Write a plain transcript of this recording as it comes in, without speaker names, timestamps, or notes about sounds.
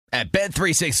At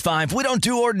Bet365, we don't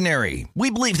do ordinary. We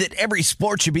believe that every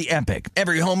sport should be epic.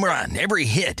 Every home run, every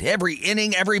hit, every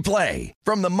inning, every play.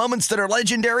 From the moments that are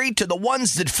legendary to the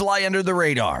ones that fly under the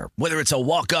radar. Whether it's a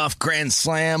walk-off grand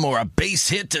slam or a base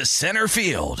hit to center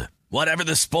field. Whatever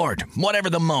the sport, whatever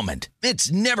the moment.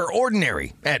 It's never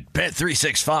ordinary at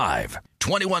Bet365.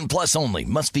 21 plus only.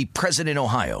 Must be present in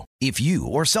Ohio. If you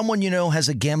or someone you know has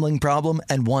a gambling problem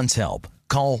and wants help,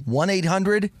 call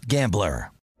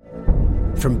 1-800-GAMBLER.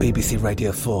 From BBC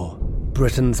Radio 4,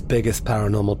 Britain's biggest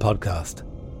paranormal podcast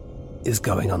is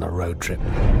going on a road trip.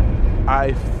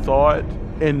 I thought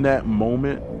in that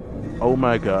moment, oh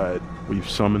my God, we've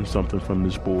summoned something from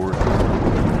this board.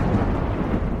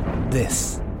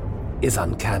 This is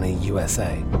Uncanny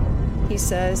USA. He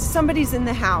says, somebody's in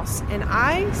the house, and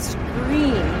I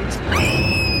screamed.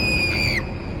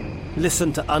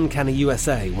 Listen to Uncanny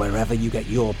USA wherever you get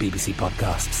your BBC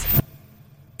podcasts,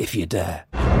 if you dare.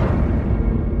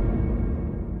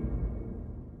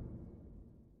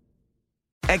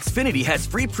 Xfinity has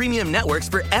free premium networks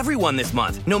for everyone this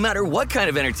month, no matter what kind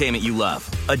of entertainment you love.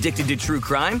 Addicted to true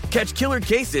crime? Catch killer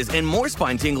cases and more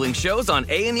spine-tingling shows on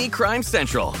A&E Crime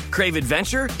Central. Crave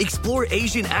adventure? Explore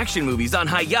Asian action movies on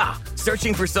Hi-YAH.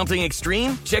 Searching for something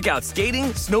extreme? Check out skating,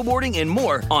 snowboarding, and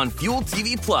more on Fuel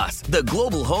TV Plus, the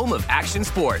global home of action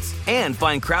sports. And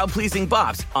find crowd-pleasing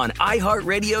bops on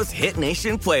iHeartRadio's Hit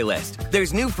Nation playlist.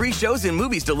 There's new free shows and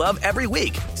movies to love every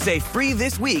week. Say free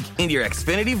this week in your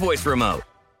Xfinity voice remote.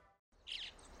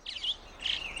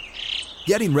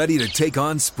 Getting ready to take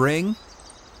on spring?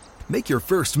 Make your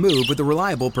first move with the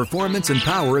reliable performance and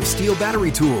power of Steel battery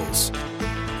tools.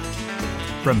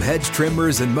 From hedge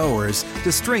trimmers and mowers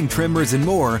to string trimmers and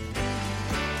more,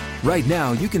 right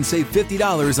now you can save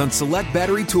 $50 on select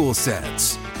battery tool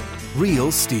sets.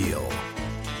 Real Steel.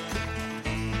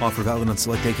 Offer valid on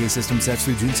select AK system sets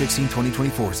through June 16,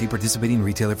 2024. See participating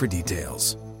retailer for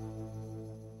details.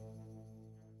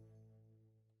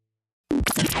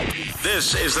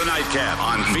 This is the Nightcap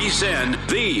on VSiN,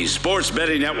 the Sports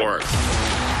Betting Network.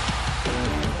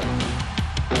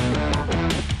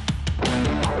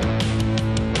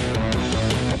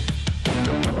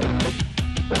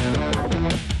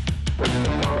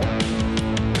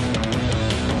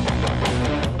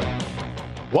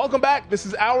 Welcome back. This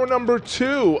is hour number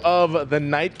 2 of the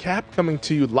Nightcap, coming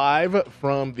to you live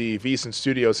from the VSiN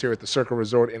studios here at the Circle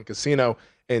Resort and Casino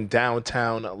in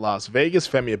downtown Las Vegas.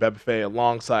 Femi Abebefe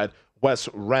alongside Wes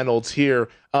Reynolds here.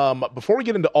 Before we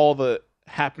get into all the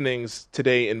happenings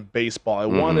today in baseball, I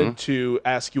wanted to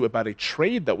ask you about a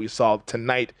trade that we saw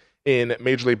tonight in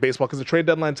Major League Baseball, because the trade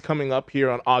deadline's coming up here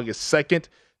on August 2nd.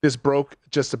 This broke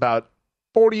just about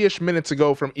 40-ish minutes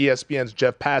ago from ESPN's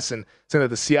Jeff Passan, saying that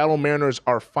the Seattle Mariners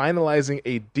are finalizing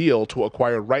a deal to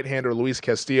acquire right-hander Luis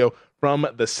Castillo from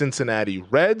the Cincinnati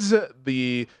Reds.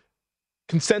 The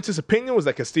consensus opinion was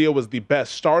that Castillo was the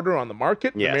best starter on the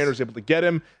market. Yes. The Mariners were able to get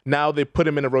him. Now they put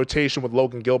him in a rotation with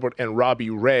Logan Gilbert and Robbie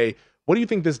Ray. What do you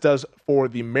think this does for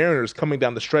the Mariners coming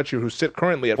down the stretch here, who sit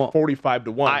currently at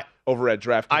 45-1 over at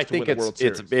DraftKings? I think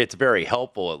it's very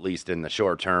helpful, at least in the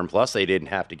short term. Plus, they didn't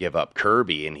have to give up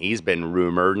Kirby, and he's been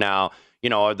rumored. Now,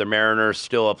 are the Mariners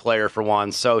still a player for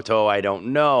Juan Soto? I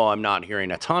don't know. I'm not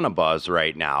hearing a ton of buzz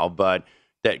right now, but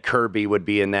that Kirby would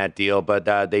be in that deal. But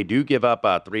they do give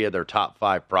up 3 of their top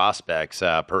 5 prospects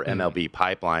per MLB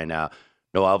pipeline.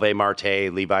 Noelvi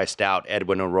Marte, Levi Stout,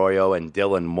 Edwin Arroyo, and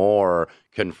Dylan Moore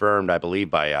confirmed, I believe,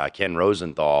 by Ken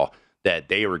Rosenthal that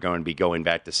they were going to be going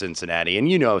back to Cincinnati.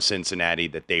 And Cincinnati,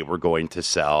 that they were going to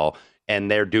sell.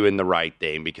 And they're doing the right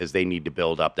thing because they need to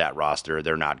build up that roster.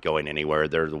 They're not going anywhere.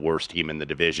 They're the worst team in the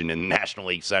division in the National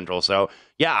League Central. So,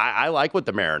 yeah, I like what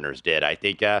the Mariners did. I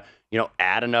think, add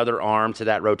another arm to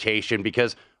that rotation,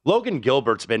 because Logan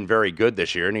Gilbert's been very good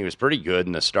this year, and he was pretty good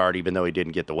in the start, even though he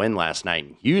didn't get the win last night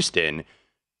in Houston.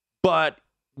 But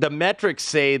the metrics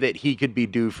say that he could be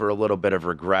due for a little bit of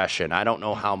regression. I don't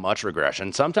know how much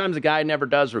regression. Sometimes a guy never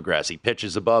does regress. He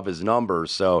pitches above his numbers.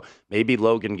 So maybe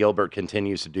Logan Gilbert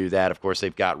continues to do that. Of course,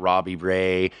 they've got Robbie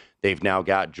Ray. They've now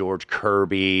got George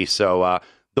Kirby. So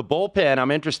the bullpen, I'm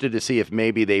interested to see if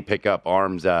maybe they pick up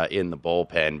arms in the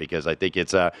bullpen, because I think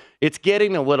it's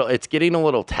getting a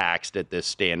little taxed at this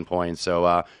standpoint.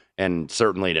 So and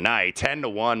certainly tonight,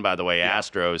 10-1, by the way,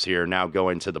 Astros here now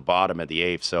going to the bottom of the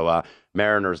 8th. So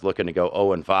Mariners looking to go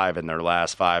 0-5 in their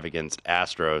last 5 against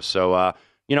Astros. So,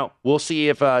 we'll see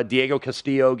if Diego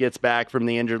Castillo gets back from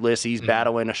the injured list. He's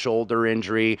battling a shoulder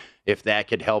injury, if that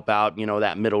could help out,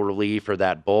 that middle relief or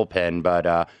that bullpen.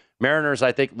 But Mariners,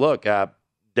 I think, look,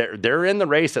 they're in the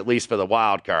race at least for the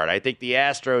wild card. I think the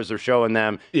Astros are showing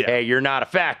them, hey, you're not a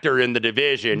factor in the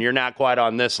division. You're not quite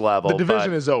on this level. The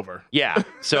division is over. Yeah.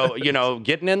 So,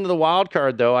 getting into the wild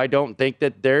card, though, I don't think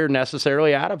that they're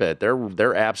necessarily out of it.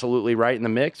 They're absolutely right in the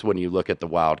mix when you look at the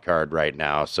wild card right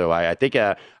now. So I think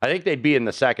they'd be in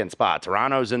the second spot.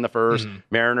 Toronto's in the first,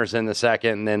 Mariners in the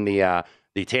second, and then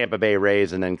the Tampa Bay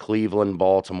Rays, and then Cleveland,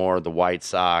 Baltimore, the White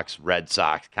Sox, Red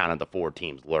Sox, kind of the 4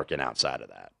 teams lurking outside of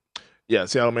that. Yeah,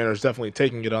 Seattle Mariners definitely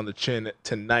taking it on the chin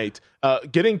tonight.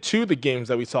 Getting to the games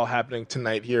that we saw happening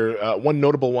tonight here, one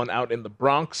notable one out in the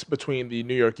Bronx between the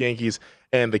New York Yankees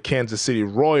and the Kansas City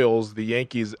Royals. The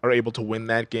Yankees are able to win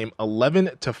that game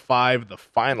 11-5, the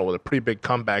final, with a pretty big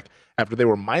comeback after they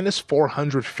were minus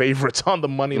 400 favorites on the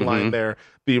money line there.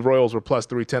 The Royals were plus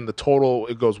 310. The total,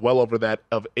 it goes well over that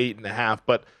of 8.5.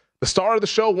 But the star of the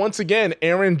show, once again,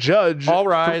 Aaron Judge. All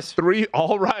rise. 3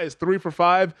 for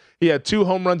 5. He had 2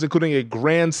 home runs, including a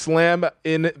grand slam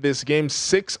in this game,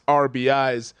 6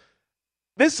 RBIs.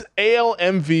 This AL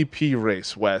MVP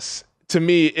race, Wes, to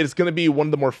me, it's going to be one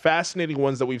of the more fascinating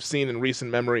ones that we've seen in recent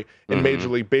memory in Major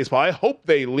League Baseball. I hope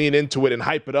they lean into it and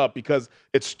hype it up because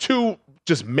it's 2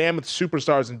 just mammoth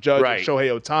superstars in Judge and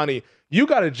Shohei Ohtani. You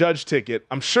got a Judge ticket.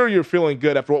 I'm sure you're feeling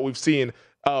good after what we've seen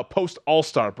post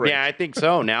All-Star break. Yeah, I think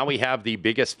so. Now we have the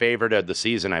biggest favorite of the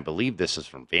season. I believe this is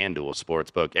from FanDuel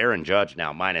Sportsbook. Aaron Judge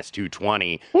now minus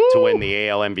 220 to win the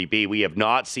AL MVP. We have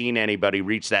not seen anybody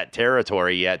reach that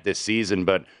territory yet this season,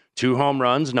 but 2 home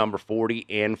runs, number 40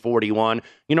 and 41.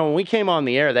 When we came on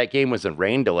the air, that game was a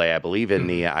rain delay, I believe,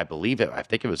 I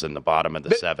think it was in the bottom of the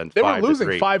 7th. They were losing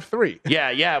 5-3.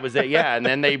 Yeah, it was and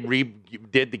then they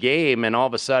redid the game, and all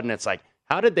of a sudden it's like,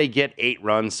 how did they get 8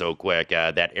 runs so quick?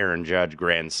 That Aaron Judge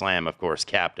grand slam, of course,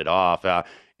 capped it off.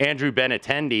 Andrew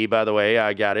Benintendi, by the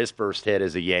way, got his first hit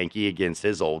as a Yankee against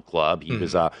his old club. He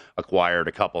was acquired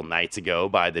a couple nights ago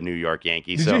by the New York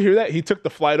Yankees. Did you hear that? He took the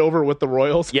flight over with the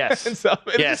Royals. Yes. It's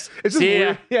just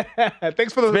weird. Yeah.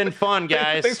 Thanks for the. It's been fun,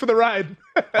 guys. Thanks for the ride.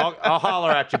 I'll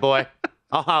holler at you, boy.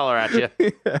 I'll holler at you.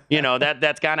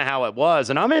 That's kind of how it was.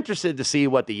 And I'm interested to see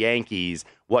what the Yankees,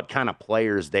 what kind of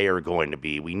players they are going to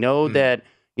be. We know that,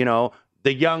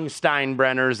 the young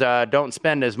Steinbrenners don't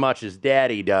spend as much as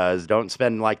Daddy does, don't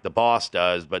spend like the boss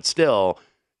does, but still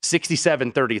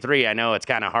 67-33. I know it's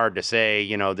kind of hard to say,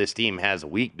 this team has a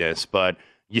weakness, but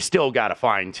you still got to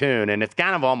fine tune. And it's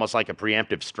kind of almost like a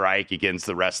preemptive strike against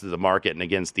the rest of the market and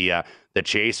against the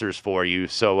chasers for you.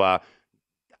 So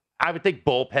I would think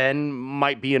bullpen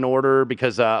might be in order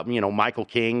because, Michael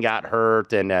King got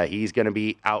hurt and he's going to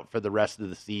be out for the rest of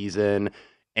the season.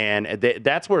 And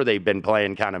that's where they've been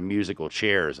playing kind of musical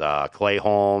chairs. Clay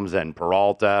Holmes and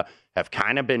Peralta have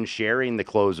kind of been sharing the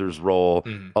closer's role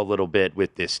a little bit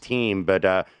with this team.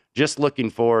 But just looking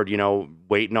forward,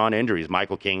 waiting on injuries.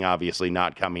 Michael King obviously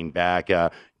not coming back.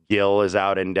 Gil is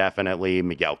out indefinitely.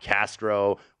 Miguel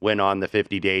Castro went on the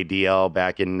 50-day DL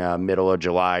back in middle of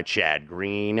July. Chad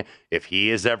Green, if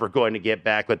he is ever going to get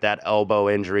back with that elbow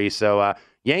injury. So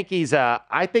Yankees,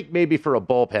 I think maybe for a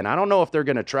bullpen. I don't know if they're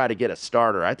going to try to get a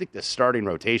starter. I think the starting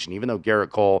rotation, even though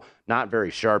Garrett Cole, not very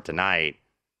sharp tonight,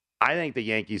 I think the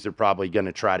Yankees are probably going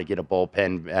to try to get a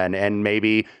bullpen and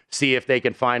maybe see if they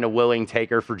can find a willing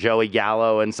taker for Joey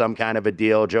Gallo and some kind of a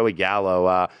deal. Joey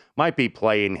Gallo might be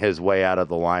playing his way out of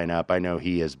the lineup. I know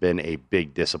he has been a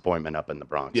big disappointment up in the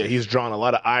Bronx. Yeah, he's drawn a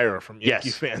lot of ire from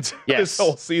Yankee fans this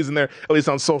whole season there, at least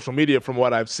on social media from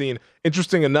what I've seen.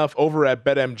 Interesting enough, over at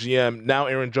BetMGM, now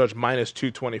Aaron Judge minus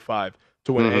 225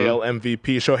 to win AL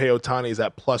MVP. Shohei Ohtani is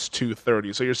at plus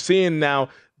 230. So you're seeing now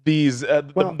these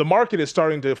the market is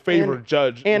starting to favor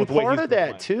Judge. And with part of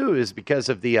that, too, is because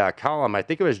of the column. I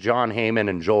think it was John Heyman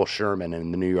and Joel Sherman in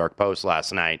the New York Post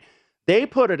last night. They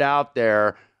put it out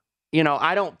there.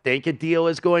 I don't think a deal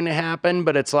is going to happen,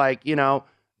 but it's like,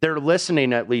 they're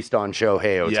listening at least on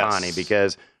Shohei Ohtani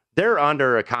because they're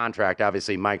under a contract.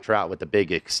 Obviously, Mike Trout with the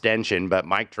big extension, but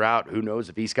Mike Trout, who knows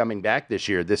if he's coming back this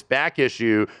year. This back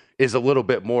issue is a little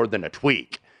bit more than a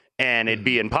tweak. And it'd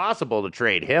be impossible to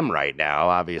trade him right now.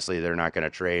 Obviously, they're not going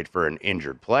to trade for an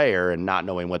injured player and not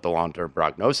knowing what the long-term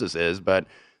prognosis is. But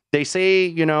they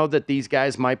say, that these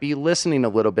guys might be listening a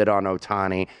little bit on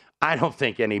Ohtani. I don't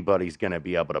think anybody's going to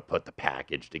be able to put the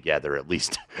package together, at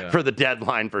least for the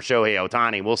deadline for Shohei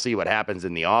Ohtani. We'll see what happens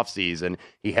in the offseason.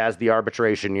 He has the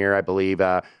arbitration year, I believe.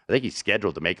 I think he's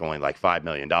scheduled to make only like $5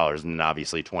 million. And then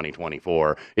obviously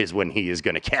 2024 is when he is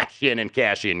going to cash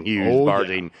in huge,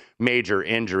 barring major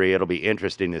injury. It'll be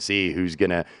interesting to see who's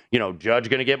going to, Judge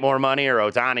going to get more money or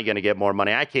Ohtani going to get more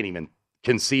money. I can't even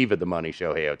conceive of the money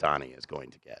Shohei Ohtani is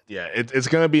going to get. Yeah, it's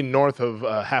going to be north of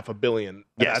 $500 million.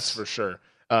 That's for sure.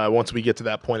 once we get to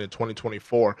that point in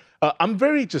 2024. I'm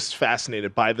very just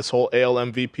fascinated by this whole AL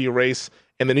MVP race.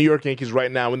 And the New York Yankees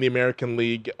right now in the American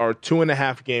League are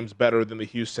 2.5 games better than the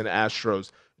Houston Astros.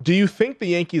 Do you think the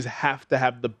Yankees have to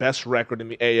have the best record in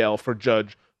the AL for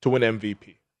Judge to win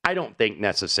MVP? I don't think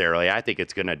necessarily. I think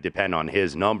it's going to depend on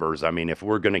his numbers. I mean, if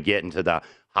we're going to get into the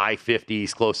high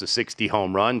 50s, close to 60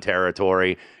 home run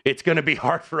territory, it's going to be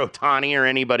hard for Ohtani or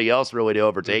anybody else really to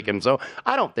overtake him. So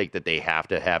I don't think that they have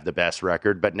to have the best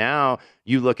record. But now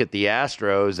you look at the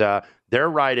Astros, they're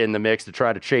right in the mix to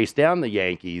try to chase down the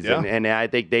Yankees. Yeah. And I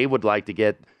think they would like to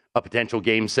get a potential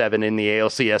Game 7 in the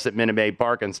ALCS at Minute Maid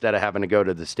Park instead of having to go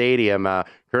to the stadium.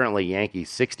 Currently, Yankees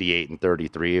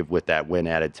 68-33 with that win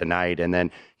added tonight. And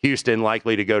then Houston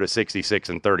likely to go to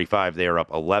 66-35. They are up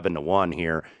 11-1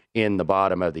 here in the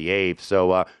bottom of the 8th.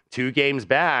 So 2 games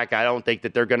back, I don't think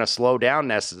that they're going to slow down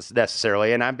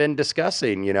necessarily. And I've been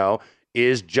discussing,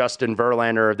 is Justin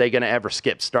Verlander, are they going to ever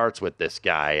skip starts with this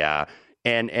guy?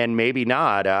 And maybe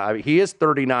not. He is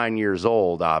 39 years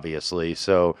old, obviously,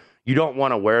 so you don't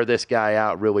want to wear this guy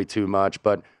out really too much.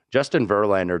 But Justin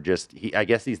Verlander, I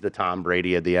guess he's the Tom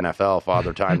Brady of the NFL.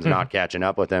 Father Time's not catching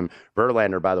up with him.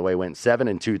 Verlander, by the way, went 7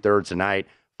 2/3 tonight.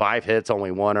 5 hits,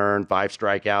 only 1 earned, 5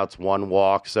 strikeouts, 1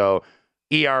 walk. So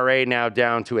ERA now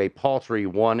down to a paltry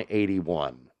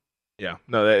 1.81. Yeah,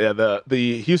 no,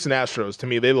 the Houston Astros, to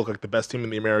me, they look like the best team in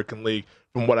the American League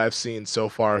from what I've seen so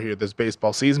far here this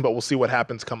baseball season, but we'll see what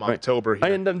happens come October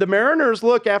here. And the Mariners,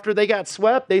 look, after they got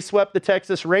swept, they swept the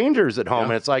Texas Rangers at home,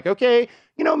 and it's like, okay,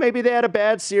 maybe they had a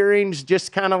bad series,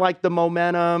 just kind of like the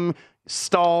momentum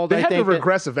stalled. They had to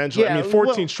regress eventually. Yeah,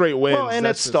 14 straight wins. Well, and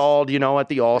it stalled, at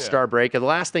the All-Star break. And the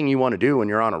last thing you want to do when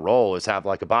you're on a roll is have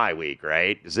like a bye week,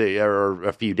 right? Or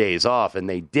a few days off, and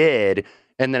they did.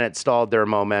 And then it stalled their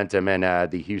momentum,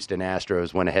 and the Houston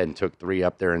Astros went ahead and took 3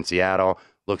 up there in Seattle.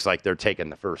 Looks like they're taking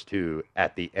the first 2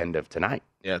 at the end of tonight.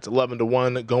 Yeah, it's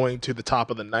 11-1 going to the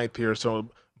top of the 9th here. So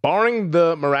barring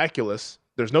the miraculous,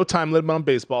 there's no time limit on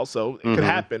baseball, so it could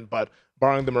happen. But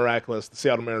barring the miraculous, the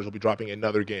Seattle Mariners will be dropping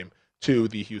another game to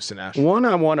the Houston Astros. One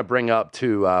I want to bring up,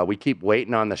 too, we keep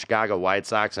waiting on the Chicago White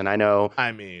Sox, and I know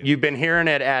you've been hearing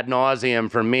it ad nauseum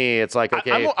from me. It's like,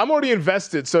 okay. I'm already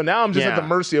invested, so now I'm just at the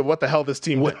mercy of what the hell this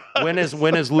team does.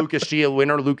 When are Lucas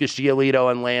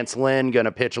Giolito and Lance Lynn going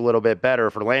to pitch a little bit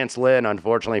better? For Lance Lynn,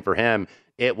 unfortunately for him,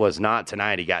 it was not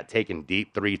tonight. He got taken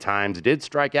deep 3 times. Did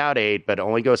strike out 8, but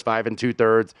only goes 5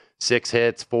 2/3, 6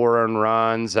 hits, 4 earned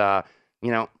runs.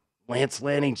 Lance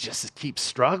Lynn, he just keeps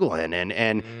struggling,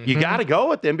 and you got to go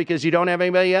with him because you don't have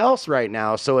anybody else right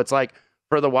now. So it's like,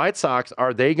 for the White Sox,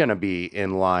 are they going to be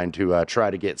in line to try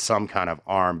to get some kind of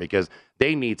arm because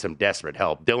they need some desperate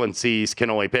help? Dylan Cease can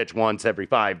only pitch once every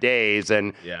 5 days,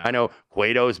 and I know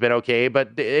Cueto's been okay,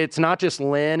 but it's not just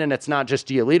Lynn and it's not just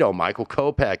Giolito. Michael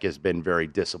Kopech has been very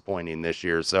disappointing this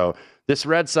year. So this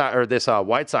White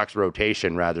Sox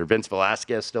rotation, Vince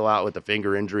Velasquez still out with a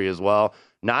finger injury as well.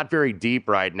 Not very deep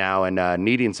right now and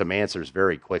needing some answers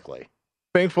very quickly.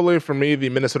 Thankfully for me, the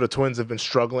Minnesota Twins have been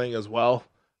struggling as well.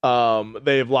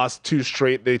 They've lost 2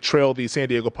 straight. They trail the San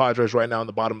Diego Padres right now in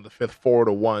the bottom of the 5th,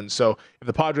 4-1. So if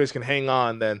the Padres can hang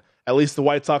on, then at least the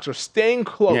White Sox are staying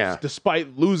close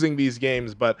despite losing these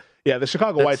games. But yeah, the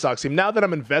Chicago White Sox team, now that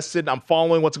I'm invested, I'm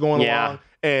following what's going along.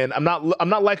 And I'm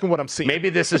not liking what I'm seeing.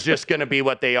 Maybe this is just going to be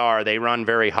what they are. They run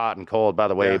very hot and cold. By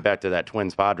the way, back to that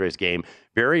Twins-Padres game,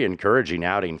 very encouraging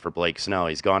outing for Blake Snell.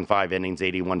 He's gone 5 innings,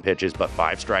 81 pitches, but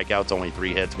 5 strikeouts, only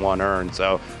 3 hits, 1 earned.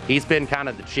 So he's been kind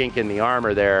of the chink in the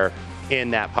armor there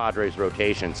in that Padres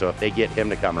rotation. So if they get him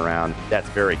to come around, that's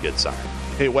a very good sign.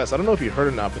 Hey, Wes, I don't know if you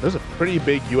heard or not, but there's a pretty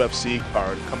big UFC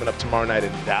card coming up tomorrow night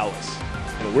in Dallas.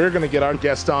 And we're going to get our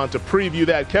guest on to preview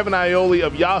that. Kevin Iole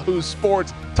of Yahoo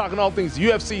Sports, talking all things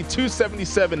UFC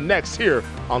 277 next here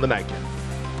on The Nightcap.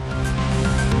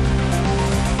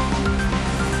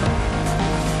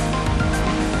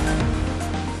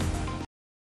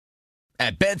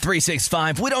 At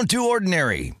Bet365, we don't do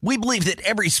ordinary. We believe that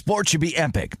every sport should be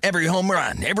epic. Every home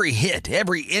run, every hit,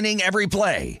 every inning, every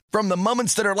play. From the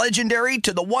moments that are legendary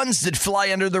to the ones that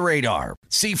fly under the radar.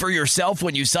 See for yourself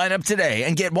when you sign up today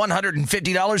and get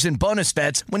 $150 in bonus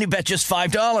bets when you bet just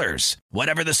 $5.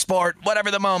 Whatever the sport, whatever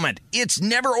the moment, it's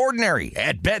never ordinary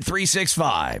at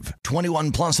Bet365.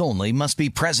 21 plus only. Must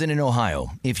be present in Ohio.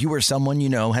 If you or someone you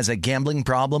know has a gambling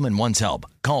problem and wants help,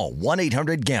 call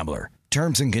 1-800-GAMBLER.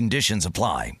 Terms and conditions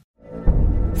apply.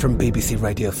 From BBC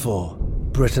Radio 4,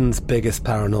 Britain's biggest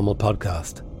paranormal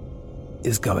podcast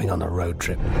is going on a road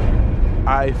trip.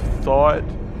 I thought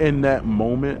in that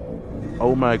moment,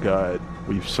 oh my God,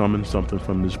 we've summoned something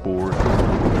from this board.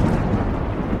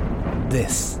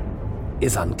 This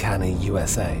is Uncanny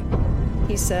USA.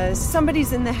 He says,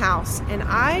 somebody's in the house, and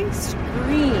I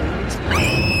screamed.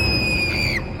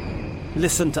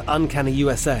 Listen to Uncanny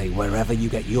USA wherever you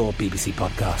get your BBC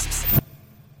podcasts,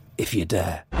 if you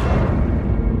dare.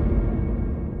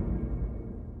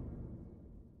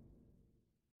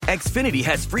 Xfinity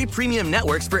has free premium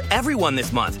networks for everyone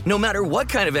this month, no matter what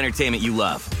kind of entertainment you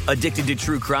love. Addicted to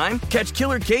true crime? Catch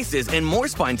killer cases and more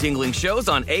spine-tingling shows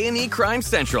on A&E Crime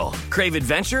Central. Crave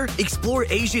adventure? Explore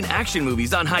Asian action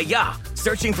movies on Hi-YAH.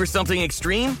 Searching for something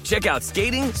extreme? Check out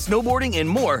skating, snowboarding, and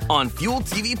more on Fuel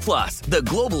TV Plus, the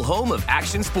global home of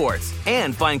action sports.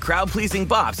 And find crowd-pleasing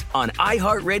bops on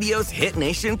iHeartRadio's Hit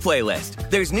Nation playlist.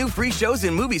 There's new free shows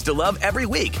and movies to love every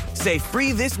week. Say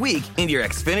free this week in your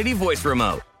Xfinity voice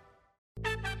remote.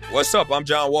 What's up? I'm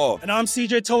John Wall. And I'm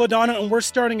CJ Toledano, and we're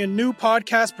starting a new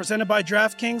podcast presented by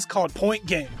DraftKings called Point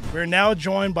Game. We're now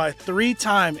joined by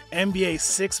three-time NBA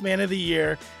Sixth Man of the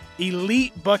Year,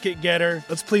 elite bucket getter.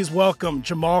 Let's please welcome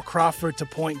Jamal Crawford to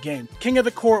Point Game. King of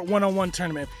the Court one-on-one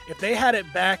tournament. If they had it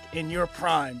back in your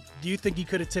prime, do you think you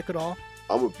could have took it all?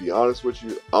 I'm going to be honest with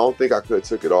you. I don't think I could have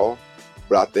took it all,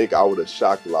 but I think I would have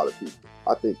shocked a lot of people.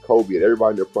 I think Kobe and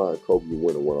everybody in their prime, Kobe would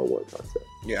win a one-on-one contest.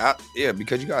 Yeah,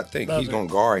 because you got to think, he's going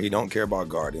to guard. He don't care about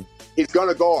guarding. He's going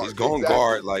to guard. He's going to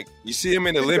guard. Like, you see him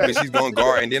in the Olympics, he's going to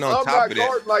guard. And then on top of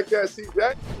that. Like that, see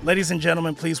that? Ladies and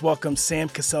gentlemen, please welcome Sam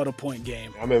Cassell to Point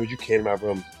Game. I remember you came to my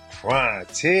room crying,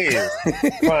 tears,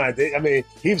 crying. I mean,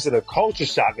 he was in a culture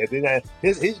shock. And then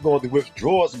he's going through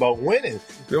withdrawals about winning.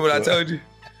 Remember what I told you?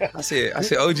 I said,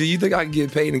 OG, you think I can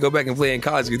get paid and go back and play in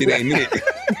college because it ain't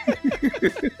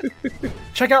it?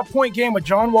 Check out Point Game with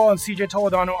John Wall and CJ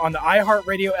Toledano on the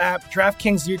iHeartRadio app,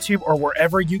 DraftKings YouTube, or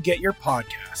wherever you get your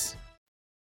podcasts.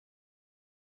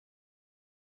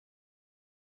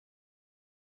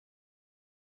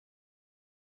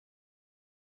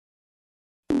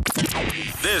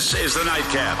 This is the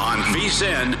Nightcap on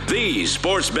VSiN, the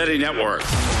Sports Betting Network.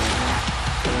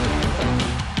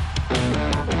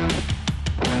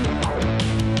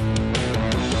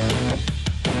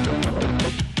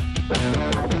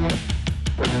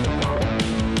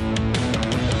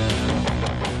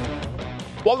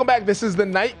 Welcome back. This is the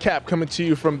Nightcap coming to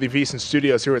you from the VSiN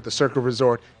Studios here at the Circle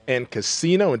Resort and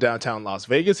Casino in downtown Las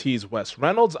Vegas. He's Wes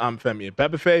Reynolds. I'm Femi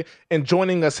Abebefe. And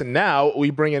joining us now,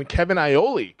 we bring in Kevin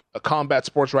Iole, a combat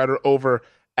sports writer over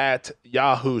at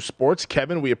Yahoo Sports.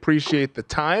 Kevin, we appreciate the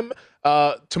time.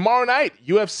 Tomorrow night,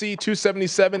 UFC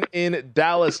 277 in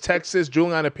Dallas, Texas.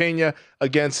 Juliana Pena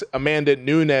against Amanda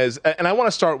Nunes. And I want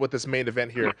to start with this main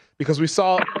event here because we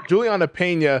saw Juliana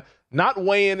Pena not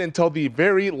weigh in until the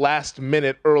very last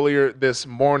minute earlier this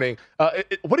morning.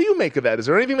 What do you make of that? Is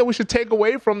there anything that we should take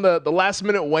away from the last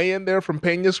minute weigh in there from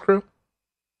Pena's crew?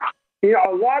 You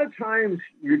know, a lot of times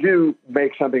you do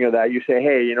make something of that. You say,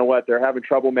 hey, you know what? They're having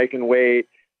trouble making weight,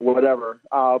 whatever.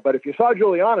 But if you saw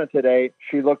Juliana today,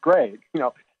 she looked great. You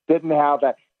know, didn't have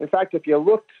that. In fact, if you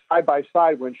looked side by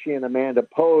side when she and Amanda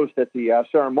posed at the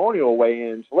ceremonial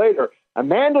weigh-ins later,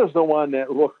 Amanda's the one that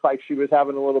looked like she was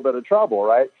having a little bit of trouble,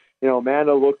 right? You know,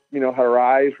 Amanda looked, you know, her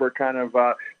eyes were kind of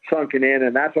sunken in,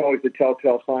 and that's always the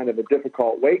telltale sign of a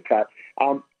difficult weight cut.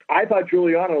 I thought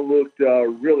Juliana looked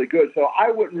really good, so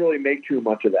I wouldn't really make too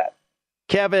much of that.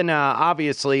 Kevin,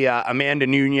 obviously, Amanda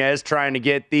Nunes trying to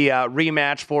get the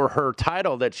rematch for her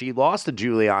title that she lost to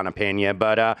Juliana Pena.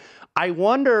 But I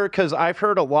wonder, because I've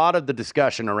heard a lot of the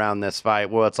discussion around this fight.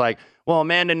 Well, it's like, well,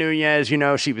 Amanda Nunes, you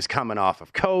know, she was coming off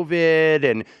of COVID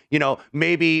and, you know,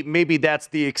 maybe that's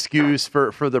the excuse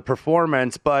for the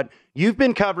performance. But you've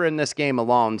been covering this game a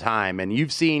long time and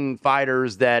you've seen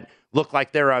fighters that look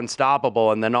like they're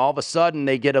unstoppable. And then all of a sudden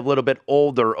they get a little bit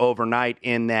older overnight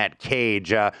in that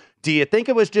cage. Do you think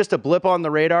it was just a blip on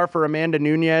the radar for Amanda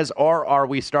Nunes, or are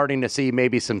we starting to see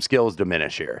maybe some skills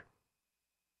diminish here?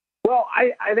 Well,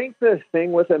 I think the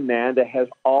thing with Amanda has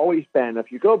always been,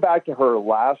 if you go back to her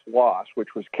last loss, which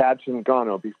was Kat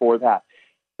Zingano before that,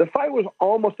 the fight was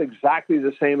almost exactly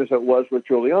the same as it was with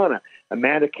Juliana.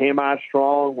 Amanda came out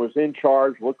strong, was in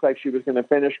charge, looked like she was going to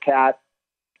finish Kat.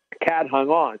 Kat hung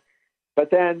on.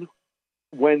 But then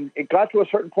when it got to a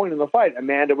certain point in the fight,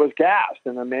 Amanda was gassed,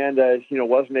 and Amanda, you know,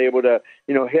 wasn't able to,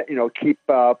 you know, keep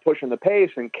pushing the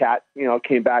pace, and Kat, you know,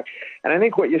 came back. And I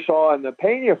think what you saw in the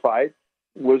Pena fight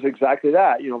was exactly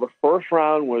that. You know, the first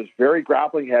round was very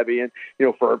grappling heavy, and, you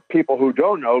know, for people who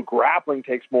don't know, grappling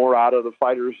takes more out of the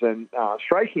fighters than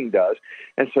striking does.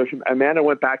 And so Amanda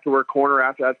went back to her corner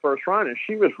after that first round, and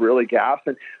she was really gassed.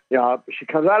 And, you know, she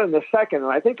comes out in the second,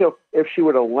 and I think if she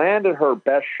would have landed her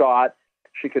best shot,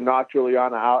 she could knock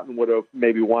Juliana out and would have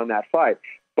maybe won that fight.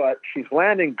 But she's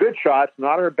landing good shots,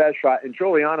 not her best shot, and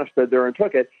Juliana stood there and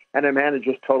took it, and Amanda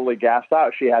just totally gassed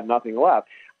out. She had nothing left.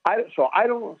 I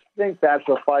don't think that's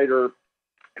a fighter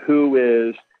who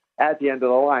is at the end of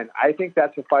the line. I think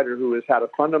that's a fighter who has had a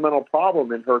fundamental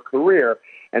problem in her career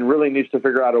and really needs to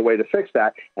figure out a way to fix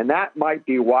that. And that might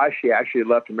be why she actually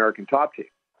left American Top Team.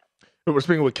 We're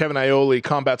speaking with Kevin Iole,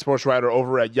 combat sports writer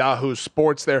over at Yahoo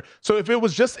Sports there. So if it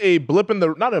was just a blip in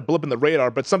the, not a blip in the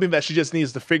radar, but something that she just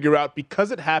needs to figure out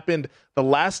because it happened the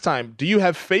last time, do you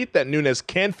have faith that Nunes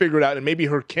can figure it out and maybe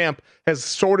her camp has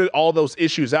sorted all those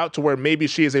issues out to where maybe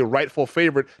she is a rightful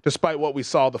favorite despite what we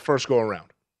saw the first go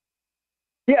around?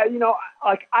 Yeah,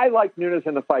 I like Nunes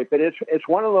in the fight, but it's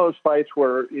one of those fights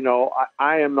where,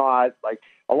 I am not like,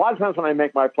 a lot of times when I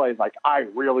make my plays, like I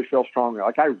really feel strongly,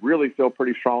 like I really feel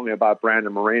pretty strongly about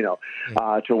Brandon Moreno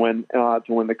to win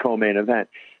the co-main event.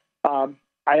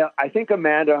 I think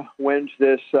Amanda wins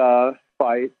this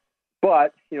fight,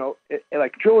 but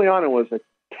like Juliana was a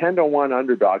 10-1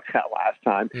 underdog that last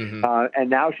time, and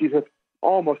now she's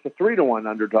almost a 3-1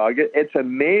 underdog. It's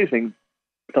amazing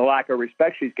the lack of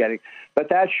respect she's getting. But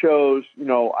that shows,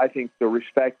 I think the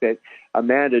respect that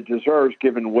Amanda deserves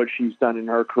given what she's done in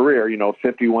her career.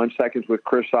 51 seconds with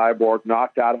Chris Cyborg,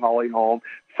 knocked out Holly Holm,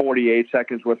 48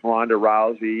 seconds with Ronda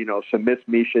Rousey, submits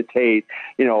Miesha Tate,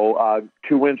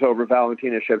 2 wins over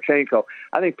Valentina Shevchenko.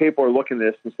 I think people are looking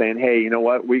at this and saying, hey, you know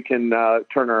what, we can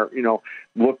turn our,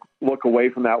 look away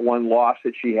from that one loss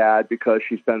that she had because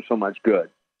she's done so much good.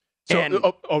 So,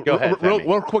 go ahead,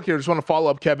 real quick here, just want to follow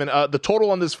up, Kevin. The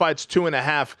total on this fight's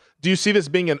 2.5. Do you see this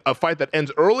being a fight that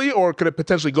ends early, or could it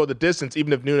potentially go the distance,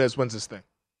 even if Nunes wins this thing?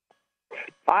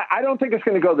 I don't think it's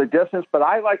going to go the distance, but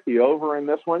I like the over in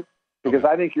this one because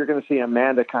I think you're going to see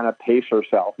Amanda kind of pace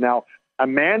herself. Now,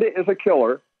 Amanda is a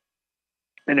killer,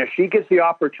 and if she gets the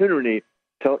opportunity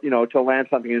to land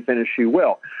something and finish, she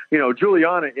will.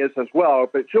 Juliana is as well,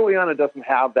 but Juliana doesn't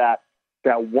have that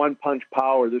one-punch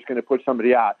power that's going to put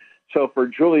somebody out. So for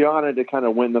Juliana to kind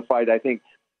of win the fight, I think,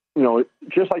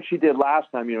 just like she did last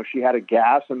time, she had to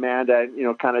gas Amanda,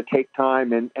 kind of take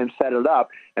time and set it up,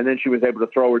 and then she was able to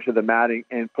throw her to the mat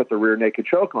and put the rear naked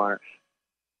choke on her.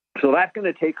 So that's going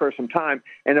to take her some time.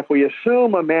 And if we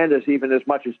assume Amanda's even as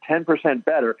much as 10%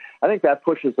 better, I think that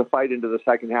pushes the fight into the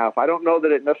second half. I don't know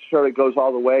that it necessarily goes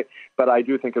all the way, but I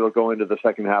do think it'll go into the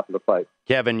second half of the fight.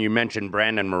 Kevin, you mentioned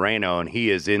Brandon Moreno, and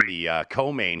he is in the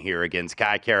co-main here against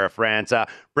Kai Kara-France.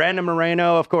 Brandon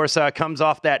Moreno, of course, comes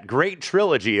off that great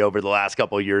trilogy over the last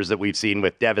couple of years that we've seen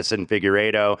with Deiveson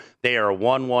Figueiredo. They are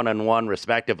 1-1-1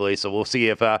 respectively, so we'll see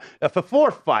if a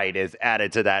fourth fight is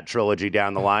added to that trilogy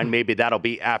down the line. Maybe that'll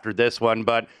be after this one,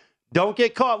 but don't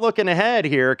get caught looking ahead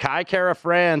here. Kai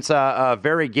Kara-France,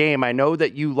 very game. I know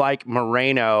that you like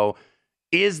Moreno.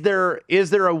 Is there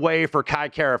a way for Kai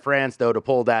Kara-France, though, to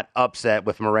pull that upset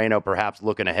with Moreno perhaps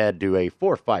looking ahead to a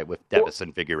fourth fight with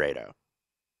Deiveson Figueiredo?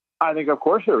 I think, of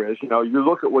course, there is. You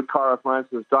look at what Kara-France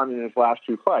has done in his last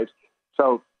 2 fights.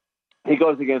 So he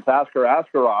goes against Askar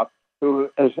Askarov, who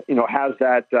is, has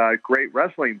that great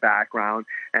wrestling background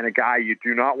and a guy you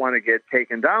do not want to get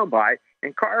taken down by.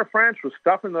 And Kara-France was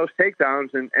stuffing those takedowns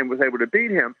and was able to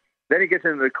beat him. Then he gets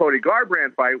into the Cody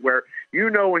Garbrandt fight where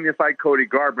when you fight Cody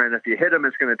Garbrandt, if you hit him,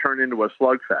 it's going to turn into a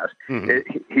slugfest.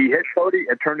 He hit Cody,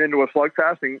 it turned into a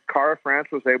slugfest, and Kara-France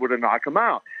was able to knock him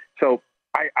out. So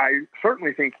I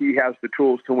certainly think he has the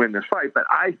tools to win this fight, but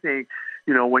I think,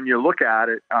 when you look at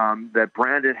it, that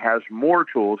Brandon has more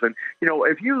tools. And,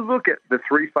 if you look at the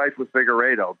 3 fights with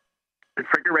Figueiredo, and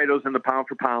Figueiredo's in the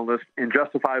pound-for-pound list, and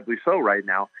justifiably so right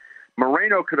now,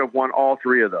 Moreno could have won all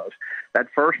 3 of those. That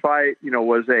first fight,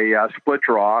 was a split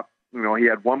draw. He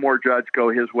had one more judge go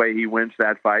his way. He wins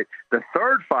that fight. The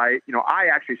third fight, I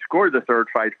actually scored the third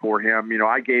fight for him.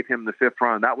 I gave him the 5th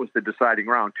round. That was the deciding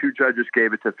round. 2 judges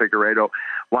gave it to Figueiredo.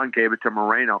 1 gave it to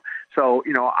Moreno. So,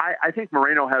 I think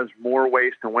Moreno has more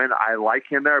ways to win. I like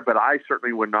him there, but I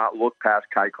certainly would not look past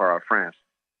Kai Kara-France.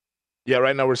 Yeah,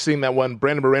 right now we're seeing that one.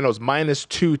 Brandon Moreno's minus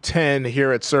 210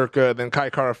 here at Circa, then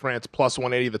Kai Kara-France plus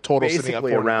 180. The total sitting up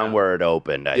around where it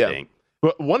opened, I think.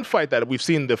 But one fight that we've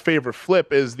seen the favorite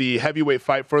flip is the heavyweight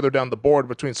fight further down the board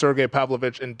between Sergey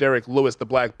Pavlovich and Derek Lewis, the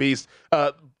Black Beast.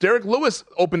 Derek Lewis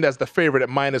opened as the favorite at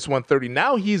minus 130.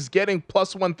 Now he's getting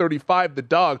plus 135, the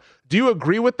dog. Do you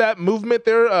agree with that movement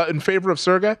there in favor of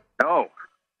Sergey? No.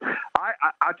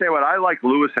 I'll tell you what, I like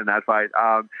Lewis in that fight.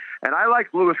 And I like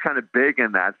Lewis kind of big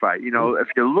in that fight. If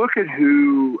you look at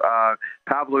who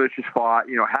Pavlovich has fought,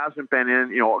 hasn't been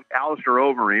in, Alistair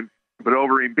Overeem, but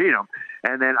Overeem beat him.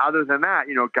 And then other than that,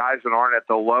 guys that aren't at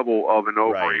the level of an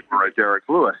Overeem or a Derek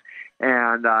Lewis.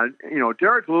 And,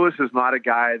 Derek Lewis is not a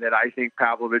guy that I think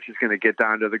Pavlovich is going to get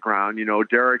down to the ground.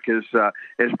 Derek is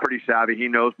pretty savvy. He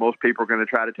knows most people are going to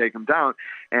try to take him down.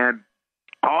 And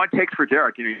All it takes for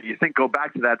Derek, you think, go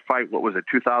back to that fight, what was it,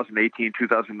 2018,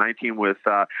 2019 with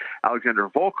Alexander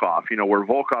Volkov, where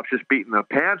Volkov's just beating the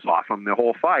pants off him the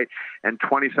whole fight, and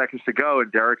 20 seconds to go,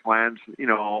 and Derek lands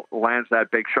that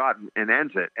big shot and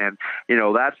ends it. And,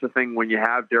 that's the thing when you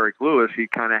have Derek Lewis, he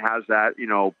kind of has that,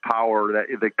 power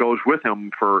that goes with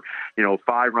him for,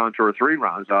 5 rounds or 3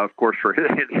 rounds. Of course, for his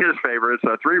favor, it's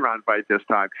a 3-round fight this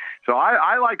time. So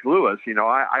I like Lewis.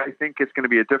 I think it's going to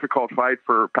be a difficult fight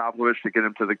for Pavlovich to get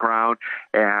him to the ground,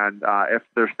 and if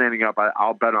they're standing up,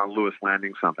 I'll bet on Lewis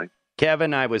landing something.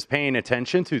 Kevin, I was paying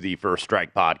attention to the First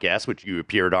Strike podcast, which you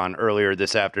appeared on earlier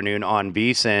this afternoon on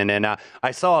VSiN, and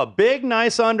I saw a big,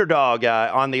 nice underdog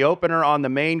on the opener on the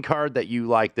main card that you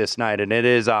like this night, and it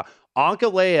is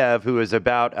Ankalaev, who is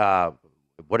about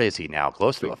what is he now?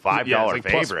 Close to a $5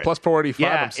 favorite. Plus 485,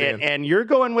 yeah, I'm seeing. And you're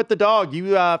going with the dog.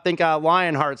 You think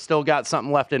Lionheart still got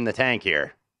something left in the tank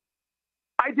here?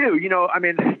 I do.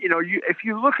 If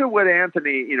you look at what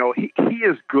Anthony, he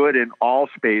is good in all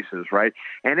spaces, right?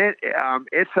 And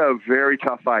it's a very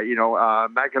tough fight.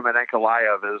 Magomed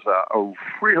Ankalaev is a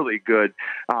really good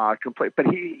complete, but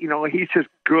he's just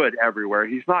good everywhere.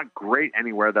 He's not great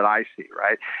anywhere that I see,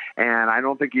 right? And I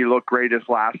don't think he looked great his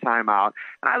last time out.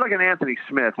 And I look at Anthony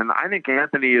Smith, and I think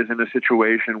Anthony is in a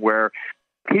situation where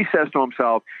he says to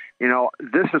himself,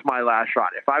 this is my last shot.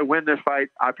 If I win this fight,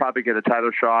 I probably get a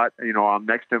title shot. I'm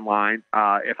next in line.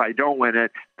 If I don't win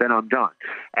it, then I'm done.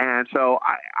 And so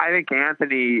I think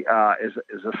Anthony is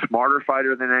a smarter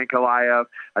fighter than Ankalaev.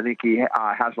 I think he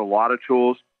has a lot of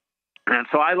tools. And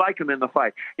so I like him in the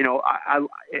fight.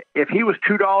 If he was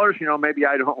 $2, maybe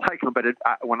I don't like him. But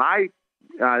when I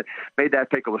made that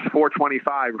pick, it was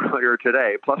 $4.25 earlier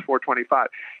today, plus $4.25.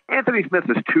 Anthony Smith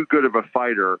is too good of a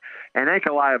fighter, and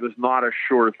Ankalaev is not a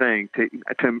sure thing to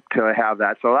have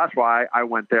that. So that's why I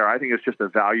went there. I think it's just a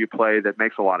value play that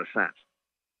makes a lot of sense.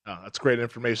 Oh, that's great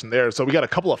information there. So we got a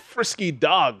couple of frisky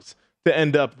dogs to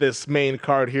end up this main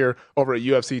card here over at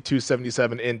UFC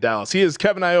 277 in Dallas. He is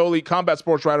Kevin Iole, combat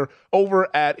sports writer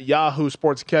over at Yahoo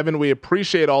Sports. Kevin, we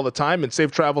appreciate all the time and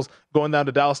safe travels going down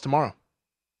to Dallas tomorrow.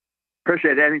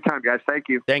 Appreciate it. Anytime, guys. Thank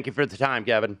you. Thank you for the time,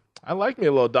 Kevin. I like me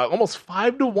a little dog. Almost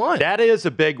 5-1. That is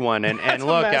a big one. And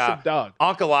look, dog.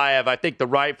 Ankalaev, I think the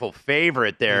rightful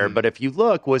favorite there. But if you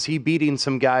look, was he beating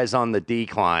some guys on the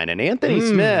decline? And Anthony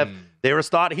Smith, they were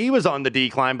thought he was on the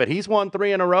decline, but he's won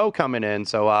 3 in a row coming in.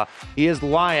 So he is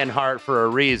Lionheart for a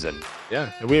reason.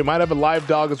 Yeah, and we might have a live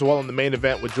dog as well in the main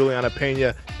event with Juliana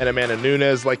Pena and Amanda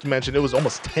Nunes. Like you mentioned, it was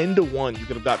almost 10-1. You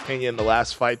could have got Pena in the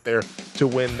last fight there to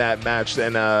win that match,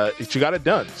 and she got it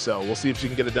done. So we'll see if she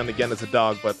can get it done again as a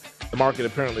dog, but the market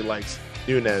apparently likes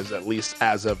Nunes, at least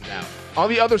as of now. On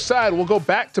the other side, we'll go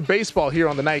back to baseball here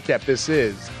on the Nightcap. This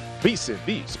is VSiN,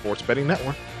 the Sports Betting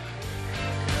Network.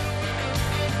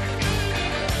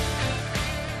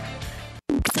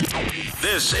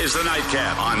 This is the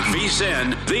Nightcap on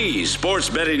VSiN, the Sports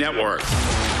Betting Network.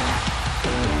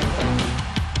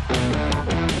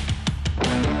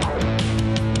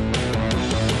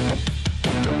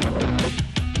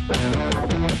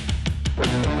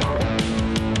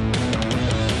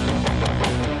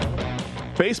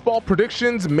 Baseball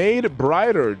predictions made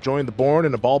brighter. Join the Born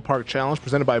in a Ballpark Challenge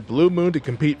presented by Blue Moon to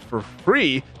compete for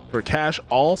free for cash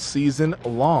all season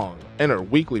long. Enter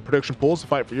weekly prediction pools to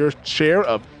fight for your share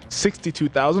of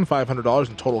 $62,500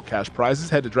 in total cash prizes.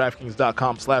 Head to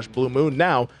DraftKings.com/Blue Moon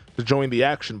now to join the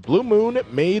action. Blue Moon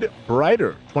made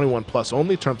brighter. 21 plus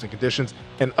only. Terms and conditions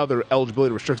and other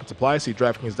eligibility restrictions apply. See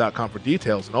DraftKings.com for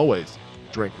details, and always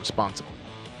drink responsibly.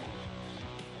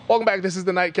 Welcome back. This is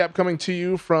the Nightcap coming to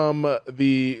you from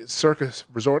the Circus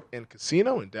Resort and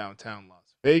Casino in downtown Las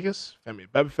Vegas. Femi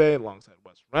Abebefe alongside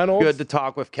Wes Reynolds. Good to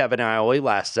talk with Kevin Iole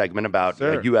last segment about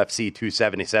UFC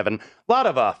 277. A lot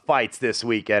of fights this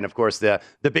weekend. Of course, the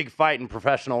big fight in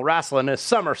professional wrestling is